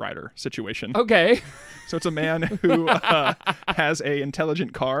a Knight Rider situation. Okay, So it's a man who has a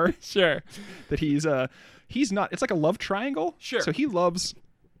intelligent car sure. that he's not, it's like a love triangle. Sure. So he loves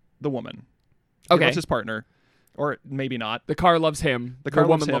the woman. He Okay. loves his partner. Or maybe not. The car loves him. The car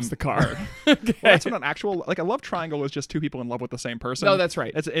woman loves loves him. the car. Well, that's what an actual, a love triangle is just two people in love with the same person. No, that's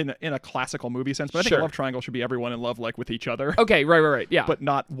right. It's in a classical movie sense, but I think Sure. a love triangle should be everyone in love with each other, Okay, right. Yeah. but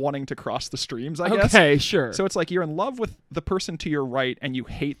not wanting to cross the streams, I guess. okay, sure. So it's like you're in love with the person to your right and you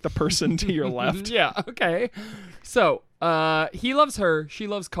hate the person to your left. Yeah, okay. So, he loves her, she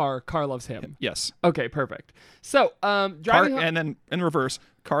loves car loves him. Yes. Okay, perfect. So, Car, driving and then in reverse,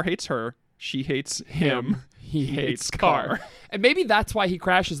 car hates her, she hates him. He hates hates car. car. And maybe that's why he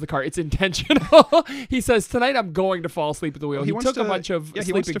crashes the car. It's intentional. He says, tonight I'm going to fall asleep at the wheel. He wants took to, a bunch of he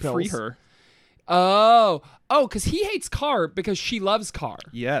sleeping wants to pills. free her. Oh, because he hates car because she loves car.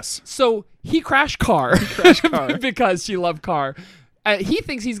 Yes. So he crashed car. car. because she loved car. He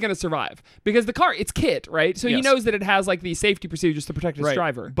thinks he's going to survive because the car, it's kit, right? So he Yes. knows that it has like these safety procedures to protect his Right.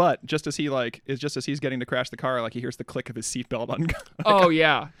 driver. But just as he's getting to crash the car, he hears the click of his seatbelt on. Oh,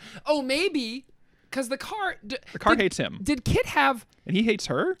 yeah. Oh, maybe because the car... The car hates him. Did Kit have... And he hates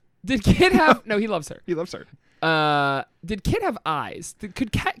her? Did Kit have... No, he loves her. He loves her. Did Kit have eyes?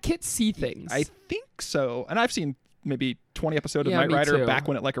 Could Kit see things? I think so. And I've seen maybe 20 episodes of Yeah, Knight me Rider too. back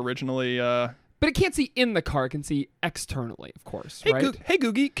when it originally... But it can't see in the car. It can see externally, of course, Hey, right? hey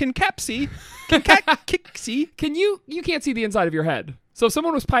Googie, can Cap see? Can Cat kick see? Can you can't see the inside of your head. So if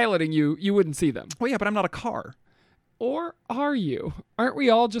someone was piloting you, you wouldn't see them. Well, yeah, but I'm not a car. Or are you? Aren't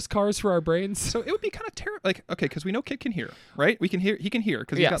we all just cars for our brains? So it would be kind of terrible. Okay, because we know Kid can hear, right? He can hear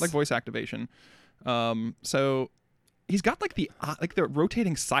because he's Yes. got voice activation. So he's got the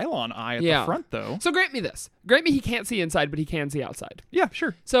rotating Cylon eye at the front though. So grant me this. Grant me he can't see inside, but he can see outside. Yeah,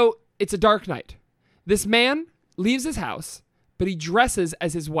 sure. So it's a dark night. This man leaves his house, but he dresses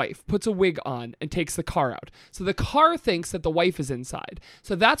as his wife, puts a wig on, and takes the car out. So the car thinks that the wife is inside.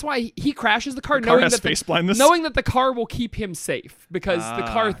 So that's why he crashes the car, The car knowing has that face blindness. knowing that the car will keep him safe because the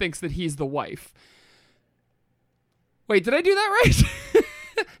car Ah. thinks that he's the wife. Wait, did I do that right?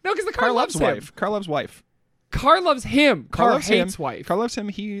 No, because the car loves him. wife. Car loves wife. Car loves him. Car loves hates him. wife. Car loves him.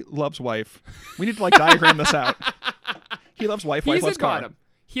 He loves wife. We need to diagram this out. He loves wife. Wife He's loves at car. bottom.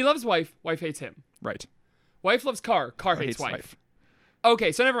 He loves wife. Wife hates him. Right. Wife loves car. Car hates wife.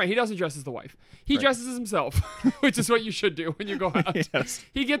 Okay, so never mind. He doesn't dress as the wife. He Right. dresses as himself, which is what you should do when you go out. Yes.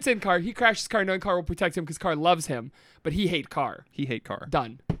 He gets in car. He crashes car knowing car will protect him because car loves him, but he hate car. He hate car.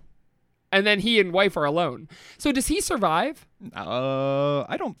 Done. And then he and wife are alone. So does he survive?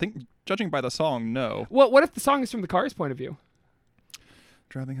 I don't think, judging by the song, no. What if the song is from the car's point of view?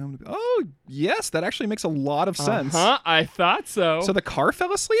 Driving home to... Oh, yes, that actually makes a lot of sense. I thought so. So the car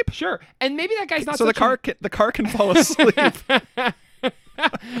fell asleep? Sure. And maybe that guy's not So the car can fall asleep.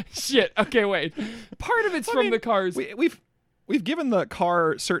 Shit. Okay, wait. Part of it's from mean, the car's... We've given the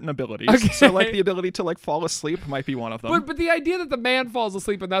car certain abilities. Okay. So the ability to fall asleep might be one of them. But the idea that the man falls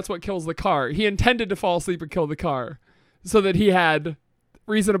asleep and that's what kills the car. He intended to fall asleep and kill the car so that he had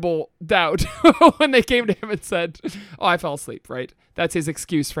reasonable doubt when they came to him and said, "Oh, I fell asleep," right? That's his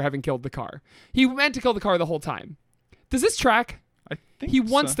excuse for having killed the car. He meant to kill the car the whole time. Does this track? I think He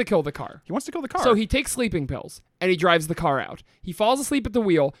wants to kill the car. He wants to kill the car. So he takes sleeping pills and he drives the car out. He falls asleep at the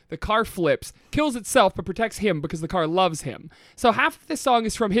wheel. The car flips, kills itself, but protects him because the car loves him. So half of this song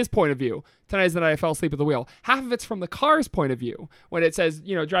is from his point of view. Tonight's the night I fell asleep at the wheel. Half of it's from the car's point of view. When it says,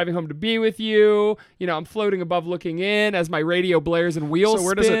 driving home to be with you. I'm floating above looking in as my radio blares and wheels So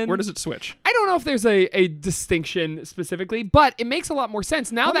where spin. does it switch? I don't know if there's a distinction specifically, but it makes a lot more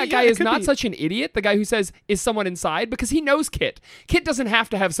sense. Now that guy is not such an idiot, the guy who says, is someone inside? Because he knows Kit. Kit doesn't have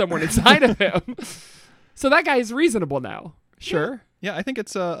to have someone inside of him. So that guy is reasonable now. Sure. Yeah, I think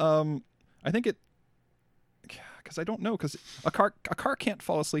it's because I don't know, because a car can't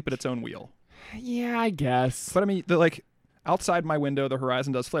fall asleep at its own wheel. Yeah, I guess. But I mean, outside my window, the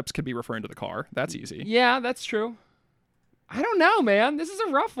horizon does flips could be referring to the car. That's easy. Yeah, that's true. I don't know, man. This is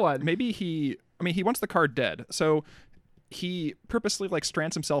a rough one. Maybe he wants the car dead, so he purposely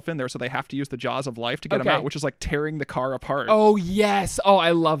strands himself in there, so they have to use the jaws of life to get him out, which is tearing the car apart. Oh yes. Oh,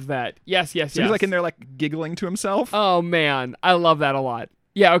 I love that. Yes. So he's in there giggling to himself. Oh man, I love that a lot.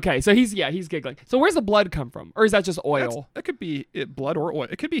 Yeah. Okay. So he's giggling. So where's the blood come from, or is that just oil? That could be blood or oil.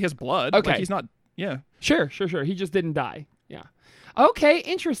 It could be his blood. Okay. He's not. Yeah. Sure. He just didn't die. Yeah. Okay.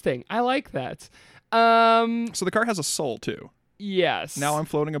 Interesting. I like that. So the car has a soul too. Yes. Now I'm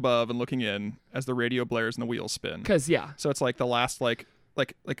floating above and looking in as the radio blares and the wheels spin. So it's the last like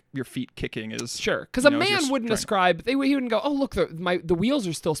your feet kicking is sure. Because a man wouldn't describe. He wouldn't go, oh look, the wheels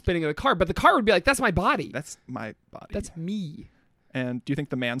are still spinning in the car, but the car would be like, that's my body. That's my body. That's me. And do you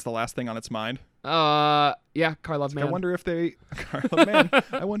think the man's the last thing on its mind? Yeah, car love man. I wonder if they're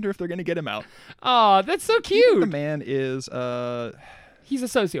going to get him out. Oh, that's so cute. The man is he's a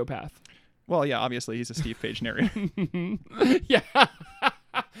sociopath. Well, yeah, obviously he's a Steve Page narrator. Yeah.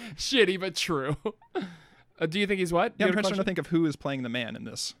 Shitty but true. Do you think he's what? Yeah, I'm trying to think of who is playing the man in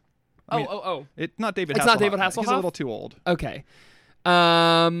this. It's not David Hasselhoff. It's not David Hasselhoff? He's a little too old. Okay.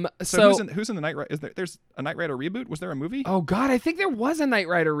 So who's in the Knight Rider? There's a Knight Rider reboot? Was there a movie? Oh God, I think there was a Knight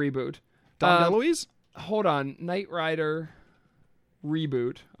Rider reboot. Dom DeLuise? Hold on, Knight Rider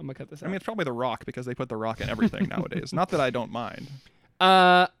reboot. I'm gonna cut this out. I mean, it's probably The Rock because they put The Rock in everything nowadays. Not that I don't mind.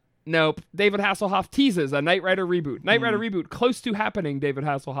 Nope. David Hasselhoff teases a Knight Rider reboot. Knight Rider reboot close to happening. David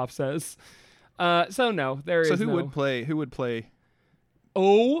Hasselhoff says. So no, there is. So who would play?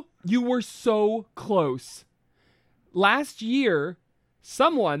 Oh, you were so close. Last year,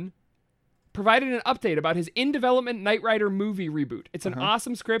 someone provided an update about his in-development Knight Rider movie reboot. It's an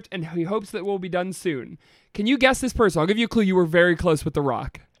awesome script, and he hopes that it will be done soon. Can you guess this person? I'll give you a clue. You were very close with The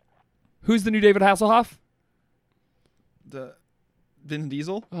Rock. Who's the new David Hasselhoff? Vin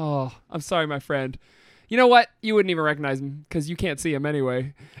Diesel? Oh, I'm sorry, my friend. You know what? You wouldn't even recognize him because you can't see him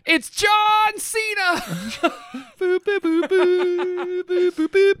anyway. It's John Cena!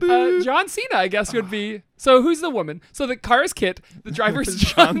 John Cena, I guess, would be. So who's the woman? So the car is Kit. The driver is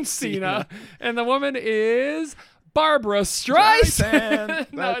John Cena. And the woman is Barbara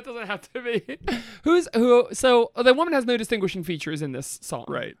Streisand. No, it doesn't have to be. So the woman has no distinguishing features in this song.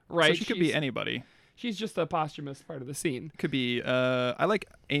 Right. So she could be anybody. She's just a posthumous part of the scene. Could be. I like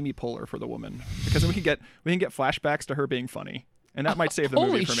Amy Poehler for the woman because we can get flashbacks to her being funny, and that might save the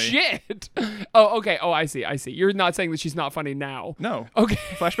movie for me. Holy shit! Oh, okay. Oh, I see. You're not saying that she's not funny now. No. Okay.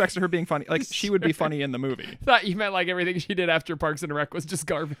 Flashbacks to her being funny. She would be funny in the movie. Thought you meant everything she did after Parks and Rec was just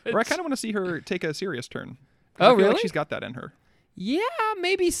garbage. Or I kind of want to see her take a serious turn. Oh, I feel really? She's got that in her. Yeah,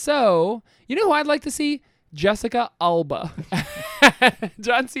 maybe so. You know who I'd like to see? Jessica Alba.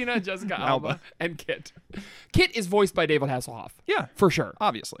 John Cena, Jessica Alba, and Kit. Kit is voiced by David Hasselhoff. Yeah. For sure.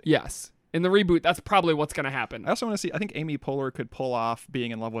 Obviously. Yes. In the reboot, that's probably what's going to happen. I also want to see, I think Amy Poehler could pull off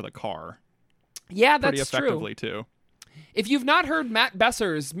being in love with a car. Yeah, that's pretty effectively, too. If you've not heard Matt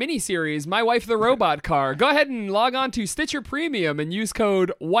Besser's miniseries, My Wife the Robot Car, go ahead and log on to Stitcher Premium and use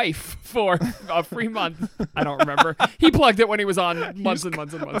code WIFE for a free month. I don't remember. He plugged it when he was on months and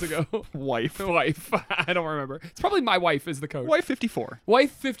months and months ago. Wife. I don't remember. It's probably My Wife is the code. Wife 54.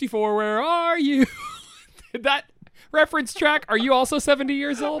 Wife 54, where are you? That reference track, are you also 70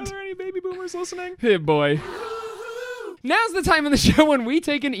 years old? Are there any baby boomers listening? Hey, boy. Now's the time in the show when we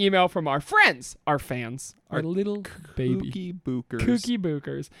take an email from our friends, our fans, our little baby. Kooky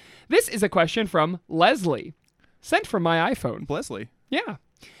bookers. This is a question from Leslie, sent from my iPhone. Leslie. Yeah.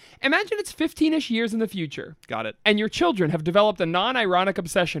 Imagine it's 15-ish years in the future. Got it. And your children have developed a non-ironic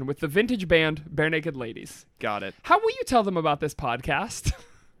obsession with the vintage band Bare Naked Ladies. Got it. How will you tell them about this podcast?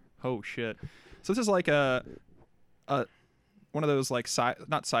 Oh, shit. So this is like a one of those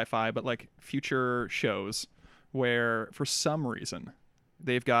not sci-fi, but future shows where for some reason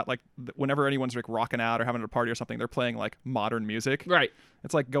they've got like whenever anyone's like rocking out or having a party or something, they're playing like modern music. Right.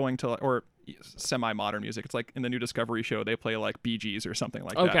 It's like going to or semi-modern music. It's like in the new Discovery show they play like Bee Gees or something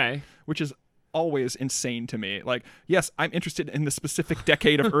like that. Okay. Which is always insane to me. Like, yes, I'm interested in the specific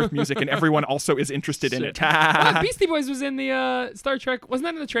decade of Earth music, and everyone also is interested in it. Well, Beastie Boys was in the Star Trek. Wasn't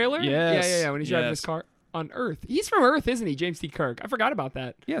that in the trailer? Yes. Yeah. When he's driving his car on Earth. He's from Earth, isn't he? James T. Kirk. I forgot about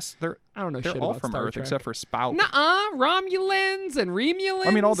that. Yes, I don't know they're shit all about from Star Earth Trek. except for Spout. Nuh-uh. Romulans and Remulans.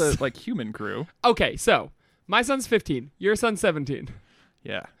 I mean, all the like human crew. Okay, so my son's 15. Your son's 17.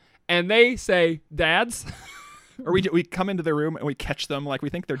 Yeah. And they say, dads. Or we come into their room and we catch them like we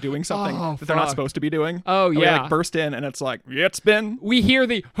think they're doing something Oh, that they're not fuck. supposed to be doing. Oh, And we yeah. like burst in and it's like, it's been. We hear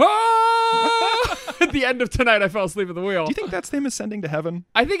the, ah! At the end of tonight, I fell asleep at the wheel. Do you think that's them ascending to heaven?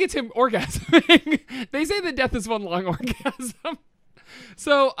 I think it's him orgasming. They say that death is one long orgasm.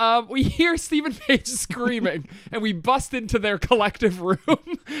 So we hear Stephen Page screaming, and we bust into their collective room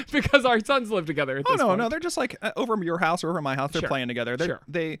because our sons live together at Oh this no, point. no, they're just like over your house or over my house. They're Sure. playing together. Sure.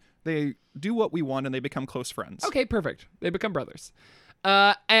 They do what we want and they become close friends. Okay, perfect. They become brothers.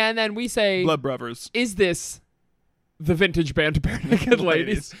 And then we say, Blood brothers. is this the vintage band Bare Naked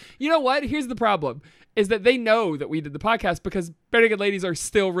Ladies? You know what? Here's the problem. Is that they know that we did the podcast because Bare Naked Ladies are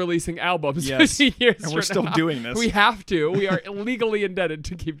still releasing albums Yes. 15 years And we're from still now. doing this. We have to. We are legally indebted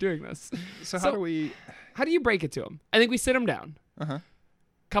to keep doing this. So how do we? How do you break it to them? I think we sit them down. Uh-huh.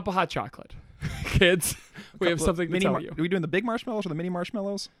 Cup of hot chocolate. Kids, we have something to tell you. Are we doing the big marshmallows or the mini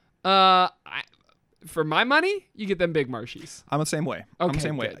marshmallows? For my money, you get them big Marshies. I'm the same way. I'm Okay, the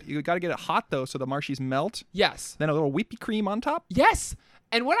same way. good. You got to get it hot though, so the Marshies melt. Yes. Then a little whippy cream on top. Yes.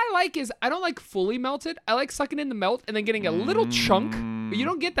 And what I like is I don't like fully melted. I like sucking in the melt and then getting a little chunk. But you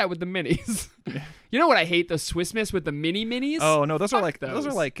don't get that with the minis. You know what I hate? The Swiss Miss with the mini minis. Oh no, those are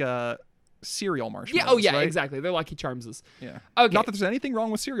Fuck like cereal marshmallows. Yeah. Oh yeah. right? Exactly. They're Lucky Charmses. Yeah. Okay. Not that there's anything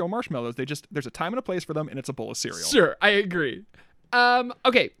wrong with cereal marshmallows. There's a time and a place for them, and it's a bowl of cereal. Sure. I agree.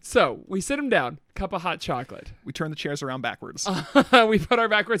 Okay. So we sit them down. Cup of hot chocolate. We turn the chairs around backwards. We put our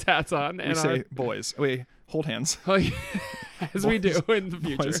backwards hats on we and say, "Boys, we hold hands." as we do in the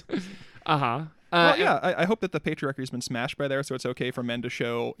future. Boys. Uh-huh. Well, yeah, I hope that the patriarchy has been smashed by there, so it's okay for men to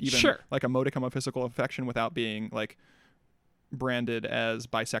show even Sure. like a modicum of physical affection without being like branded as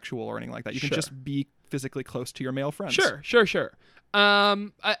bisexual or anything like that. You can Sure. just be physically close to your male friends. Sure.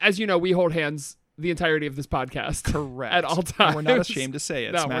 As you know, we hold hands the entirety of this podcast. Correct. At all And times. we're not ashamed to say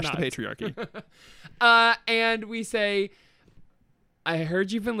it. No, we're Smash the not. patriarchy. And we say, I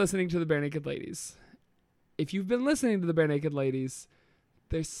heard you've been listening to the Bare Naked Ladies. If you've been listening to the Bare Naked Ladies,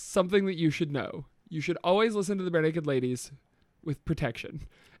 there's something that you should know. You should always listen to the Bare Naked Ladies with protection.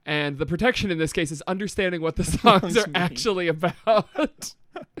 And the protection in this case is understanding what the songs are mean. actually about.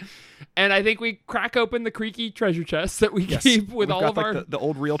 And I think we crack open the creaky treasure chests that we keep with We've all got, of like, our... the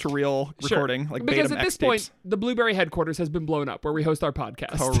old reel-to-reel Sure. recording, like because Beta at this X tapes. point, the Blueberry headquarters has been blown up where we host our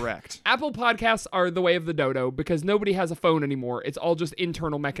podcast. Correct. Apple Podcasts are the way of the dodo because nobody has a phone anymore. It's all just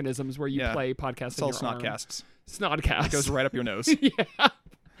internal mechanisms where you Yeah. play podcasts. It's all in your arm. snotcasts. Snodcast. It goes right up your nose.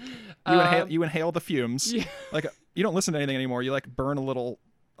 Yeah. You inhale the fumes. Yeah. Like you don't listen to anything anymore. You like burn a little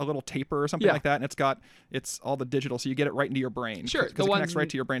taper or something Yeah. like that, and it's all the digital, so you get it right into your brain. Sure, because the it ones connects right in-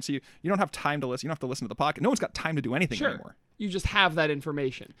 to your brain. So you don't have time to listen. You don't have to listen to the podcast. No one's got time to do anything Sure. anymore. You just have that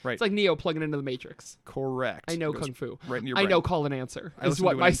information. Right. It's like Neo plugging into the Matrix. Correct. I know It goes Kung Fu. right in your I brain. know call and answer. I Is listen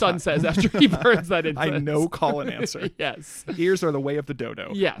what to it my son anytime. says after he burns that into I this. know call and answer. Yes. Ears are the way of the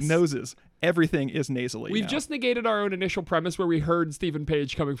dodo. Yes. Noses. Everything is nasally. We've now. just negated our own initial premise where we heard Stephen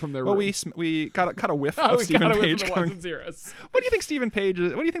Page coming from their Well, room. we got a whiff Oh, of we Stephen got away Page from the ones coming. and zeros. What do you think Stephen Page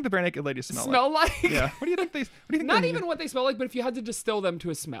is? What do you think the Bare Naked Ladies smell like? Yeah. What do you think they? What do you think? Not their even what they smell like, but if you had to distill them to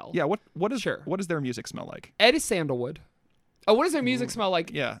a smell. Yeah. What does their music smell like? Ed is sandalwood. Oh, what does their music smell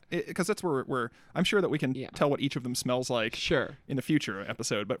like? Yeah, because that's where I'm sure that we can Yeah. tell what each of them smells like Sure. in a future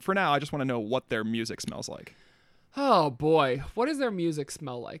episode. But for now, I just want to know what their music smells like. Oh boy, what does their music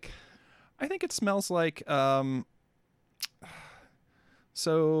smell like? I think it smells like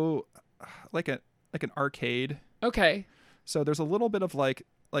so like an arcade. Okay. So there's a little bit of like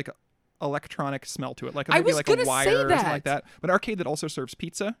electronic smell to it, like I maybe was like gonna a wire say or something like that. that. But an arcade that also serves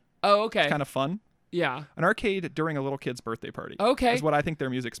pizza, Oh, okay. kind of fun. Yeah. An arcade during a little kid's birthday party. Okay. Is what I think their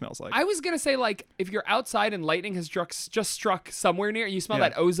music smells like. I was gonna say like if you're outside and lightning has just struck somewhere near, you smell Yeah.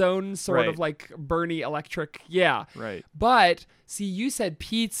 that ozone sort Right. of like Bernie electric. Yeah. Right. But see, you said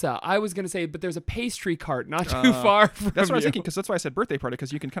pizza. I was gonna say, but there's a pastry cart not too far from That's what I was you. thinking, because that's why I said birthday party,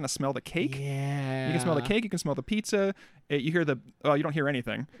 because you can kind of smell the cake. Yeah. You can smell the cake. You can smell the pizza. You hear you don't hear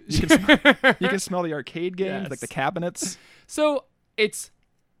anything. You can smell the arcade games, like the Yes. cabinets. So it's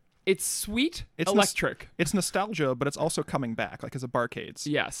It's sweet, It's electric. It's nostalgia, but it's also coming back, like as a barcades.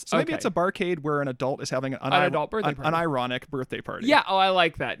 Yes. So maybe okay. it's a barcade where an adult is having an adult birthday party. an ironic birthday party. Yeah, oh, I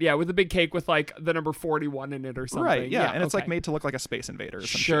like that. Yeah, with a big cake with like the number 41 in it or something. Right, yeah. And it's like okay. made to look like a Space Invader or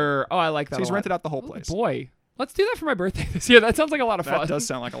something. Sure. Oh, I like that. So he's a lot. rented out the whole Oh, place. boy, let's do that for my birthday this year. That sounds like a lot of fun. That does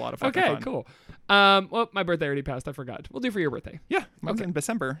sound like a lot of fucking Okay, fun. cool. Well, my birthday already passed. I forgot. We'll do for your birthday. Yeah, mine's in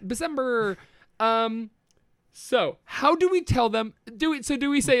December. December. So how do we tell them? Do we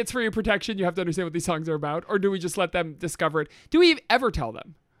say it's for your protection? You have to understand what these songs are about, or do we just let them discover it? Do we ever tell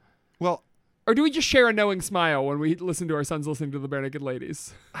them, Well, or do we just share a knowing smile when we listen to our sons listening to the Bare Naked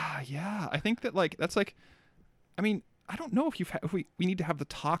Ladies? yeah, I think that like that's like, I mean, I don't know if we need to have the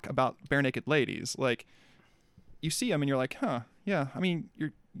talk about Bare Naked Ladies. Like, you see them and you're like, huh, yeah. I mean,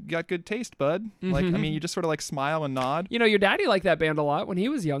 you got good taste, bud. Like, I mean, you just sort of like smile and nod. You know, your daddy liked that band a lot when he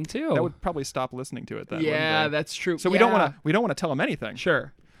was young too. That would probably stop listening to it then. wouldn't yeah, they? that's true. So we don't want to tell them anything.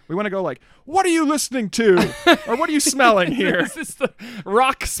 Sure. We want to go like, what are you listening to, or what are you smelling here? Is this the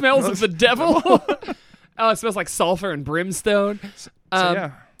rock smells of the devil? Oh, it smells like sulfur and brimstone. So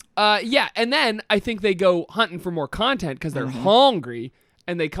yeah. Yeah, and then I think they go hunting for more content because they're Mm-hmm. hungry,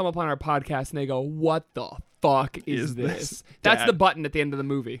 and they come up on our podcast and they go, "What the fuck is this?" That's Dad? the button at the end of the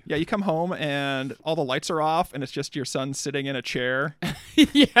movie. Yeah, you come home and all the lights are off, and it's just your son sitting in a chair,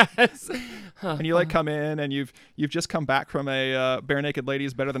 Yes. and you like come in, and you've just come back from a Bare Naked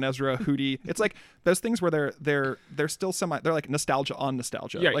Ladies Better Than Ezra Hootie. It's like those things where they're still they're like nostalgia on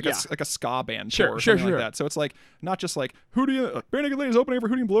nostalgia, Yeah, like yeah. like a ska band Sure, tour or sure, something sure. like that. So it's like not just like Hootie, Bare Naked Ladies opening for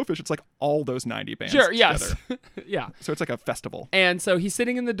Hootie and Blowfish. It's like all those 90 bands. Sure. Yes. together. Yeah. So it's like a festival. And so he's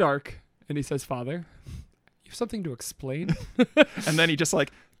sitting in the dark, and he says, "Father, you have something to explain." And then he just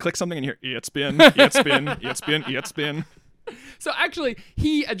like clicks something and you hear, it's been. So actually,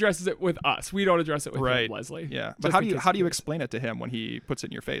 he addresses it with us. We don't address it with Right. him, Leslie. Yeah. But Just how in do you case how do you you're explain it to him when he puts it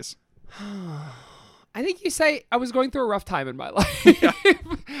in your face? I think you say I was going through a rough time in my life.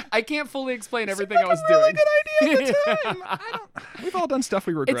 I can't fully explain everything I was really doing. good idea at the time. We've all done stuff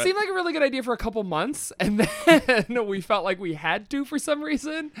we regret. It seemed like a really good idea for a couple months, and then we felt like we had to for some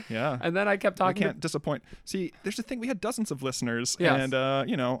reason. Yeah. And then I kept I talking. can't disappoint. See, there's the thing. We had dozens of listeners, Yes. and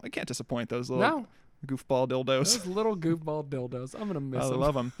I can't disappoint those little No. goofball dildos. Those little goofball dildos. I'm gonna miss I them.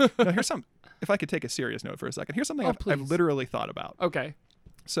 love them. Now, here's some. If I could take a serious note for a second, here's something I've please. literally thought about. Okay,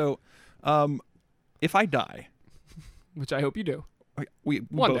 So, if I die, which I hope you do. we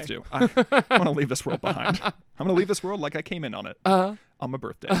One both day. do. I want to leave this world behind. I'm going to leave this world like I came in on it on my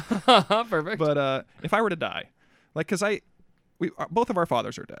birthday. Perfect. But if I were to die, like, because both of our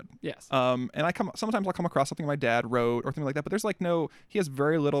fathers are dead. Yes. And sometimes I'll come across something my dad wrote or something like that, but there's like he has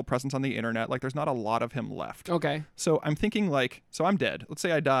very little presence on the internet. Like there's not a lot of him left. Okay. So I'm thinking so I'm dead. Let's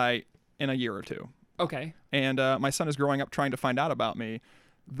say I die in a year or two. Okay. And my son is growing up trying to find out about me.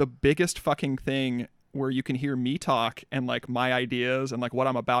 The biggest fucking thing where you can hear me talk and like my ideas and like what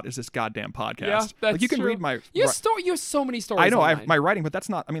I'm about is this goddamn podcast. Yeah, that's like you can true. read my You have so many stories. I know online. my writing, but that's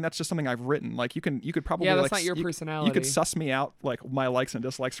not. I mean, that's just something I've written. Like you could probably Yeah, that's like, not your you personality. could suss me out like my likes and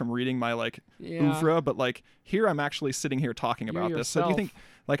dislikes from reading my like Yeah. oeuvre, but like here I'm actually sitting here talking You're about this. So do you yourself. think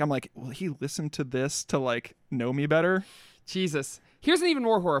like I'm like, will he listen to this to like know me better? Jesus. Here's an even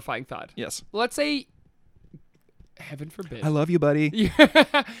more horrifying thought. Yes. Let's say, heaven forbid. I love you, buddy.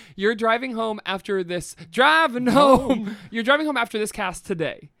 You're driving home after this. Driving home. You're driving home after this cast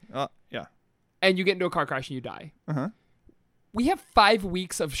today, Yeah. and you get into a car crash and you die. Uh-huh. We have 5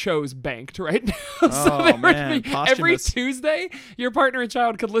 weeks of shows banked right now. Oh, there would man, be- every posthumous. Tuesday, your partner and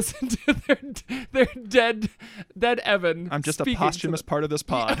child could listen to their dead Evan. I'm just a speaking to posthumous them. part of this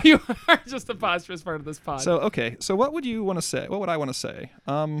pod. You are just a posthumous part of this pod. So okay. So what would you want to say? What would I want to say?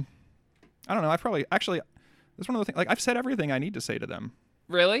 I don't know. I probably actually. It's one of the things. Like I've said everything I need to say to them.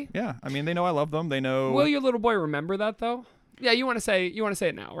 really? Yeah. I mean, they know I love them. They know. Will your little boy remember that though? Yeah, you want to say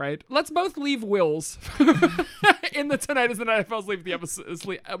it now, right? Let's both leave wills in the Tonight is the Night I Fell Asleep at the episode.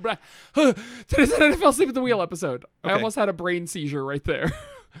 Tonight is the Night I Fell Asleep at the Wheel episode. I Okay. almost had a brain seizure right there.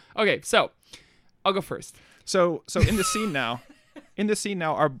 Okay, so I'll go first. So in the scene now,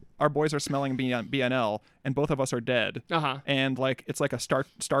 our boys are smelling BNL, and both of us are dead. Uh-huh. And like it's like a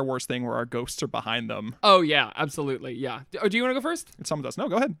Star Wars thing where our ghosts are behind them. Oh yeah, absolutely. Yeah. Do you want to go first? And some of us. No,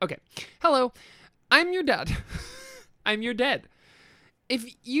 go ahead. Okay. Hello, I'm your dad. I'm your dad. If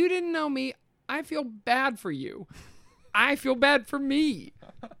you didn't know me, I feel bad for you. I feel bad for me.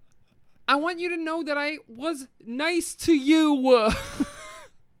 I want you to know that I was nice to you.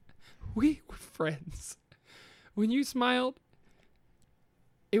 We were friends. When you smiled,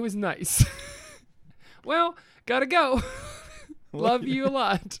 it was nice. Well, gotta go. Love you a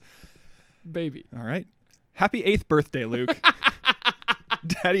lot. Baby. All right. Happy 8th birthday, Luke.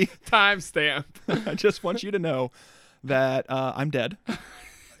 Daddy, Timestamp. I just want you to know that I'm dead.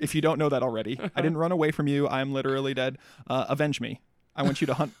 If you don't know that already, I didn't run away from you. I'm literally dead. Avenge me. I want you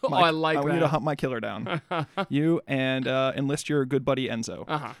to hunt. I like want you that. to hunt my killer down. You and enlist your good buddy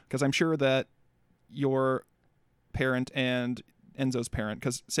Enzo, because I'm sure that your parent and Enzo's parent,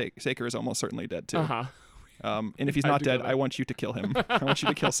 because Saker is almost certainly dead too. And if he's not dead, I want you to kill him. I want you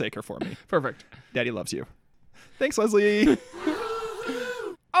to kill Saker for me. Perfect. Daddy loves you. Thanks, Leslie.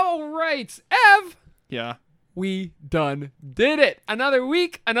 All right, Ev. Yeah. We done did it. Another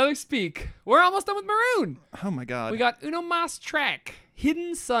week, another speak. We're almost done with Maroon. Oh my God. We got Uno Mas track,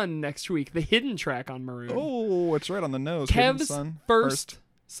 Hidden Sun next week. The hidden track on Maroon. Oh, it's right on the nose. Hidden Kev's Sun, first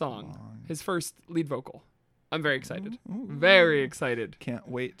song. His first lead vocal. I'm very excited. Very excited. Can't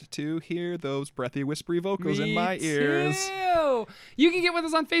wait to hear those breathy, whispery vocals in my ears. Too. You can get with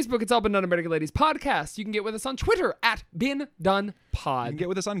us on Facebook. It's All Been Done American Ladies Podcast. You can get with us on Twitter at Been Done Pod. You can get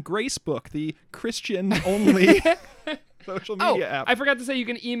with us on Gracebook, the Christian-only social media app. I forgot to say you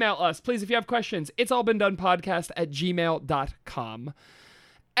can email us. Please, if you have questions, it's allbeendonepodcast@gmail.com.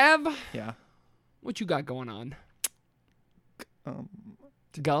 Ev, Yeah. what you got going on?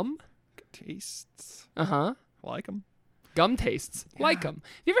 Gum? Tastes. Uh-huh. Like them. Gum tastes. Like them.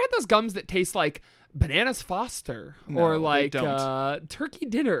 Have you ever had those gums that taste like Bananas Foster or No, like they don't. turkey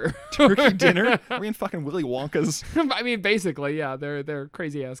dinner? Turkey dinner? Are we in fucking Willy Wonka's? I mean, basically, yeah, they're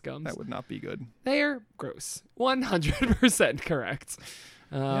crazy ass gums. That would not be good. They're gross. 100% correct.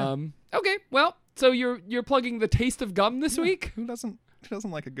 Okay, well, so you're plugging the taste of gum this week? Who doesn't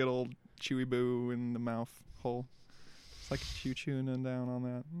like a good old chewy boo in the mouth hole? It's like chewing down on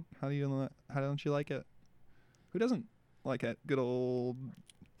that. How don't you like it? Who doesn't like that good old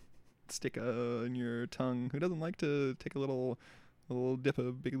stick in your tongue? Who doesn't like to take a little dip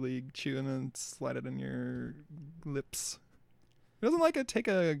of Big League Chew and then slide it in your lips? Who doesn't like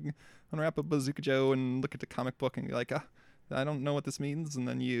to unwrap a Bazooka Joe and look at the comic book and be like, I don't know what this means, and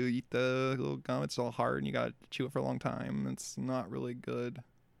then you eat the little gum. It's all hard and you gotta chew it for a long time. It's not really good.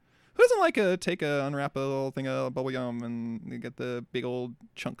 Who doesn't like unwrap a little thing of bubble gum and you get the big old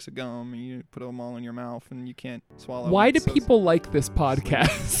chunks of gum and you put them all in your mouth and you can't swallow? Why do It's so- people like this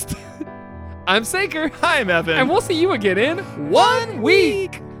podcast? I'm Saker. I'm Evan. And we'll see you again in 1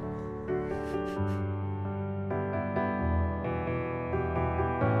 week.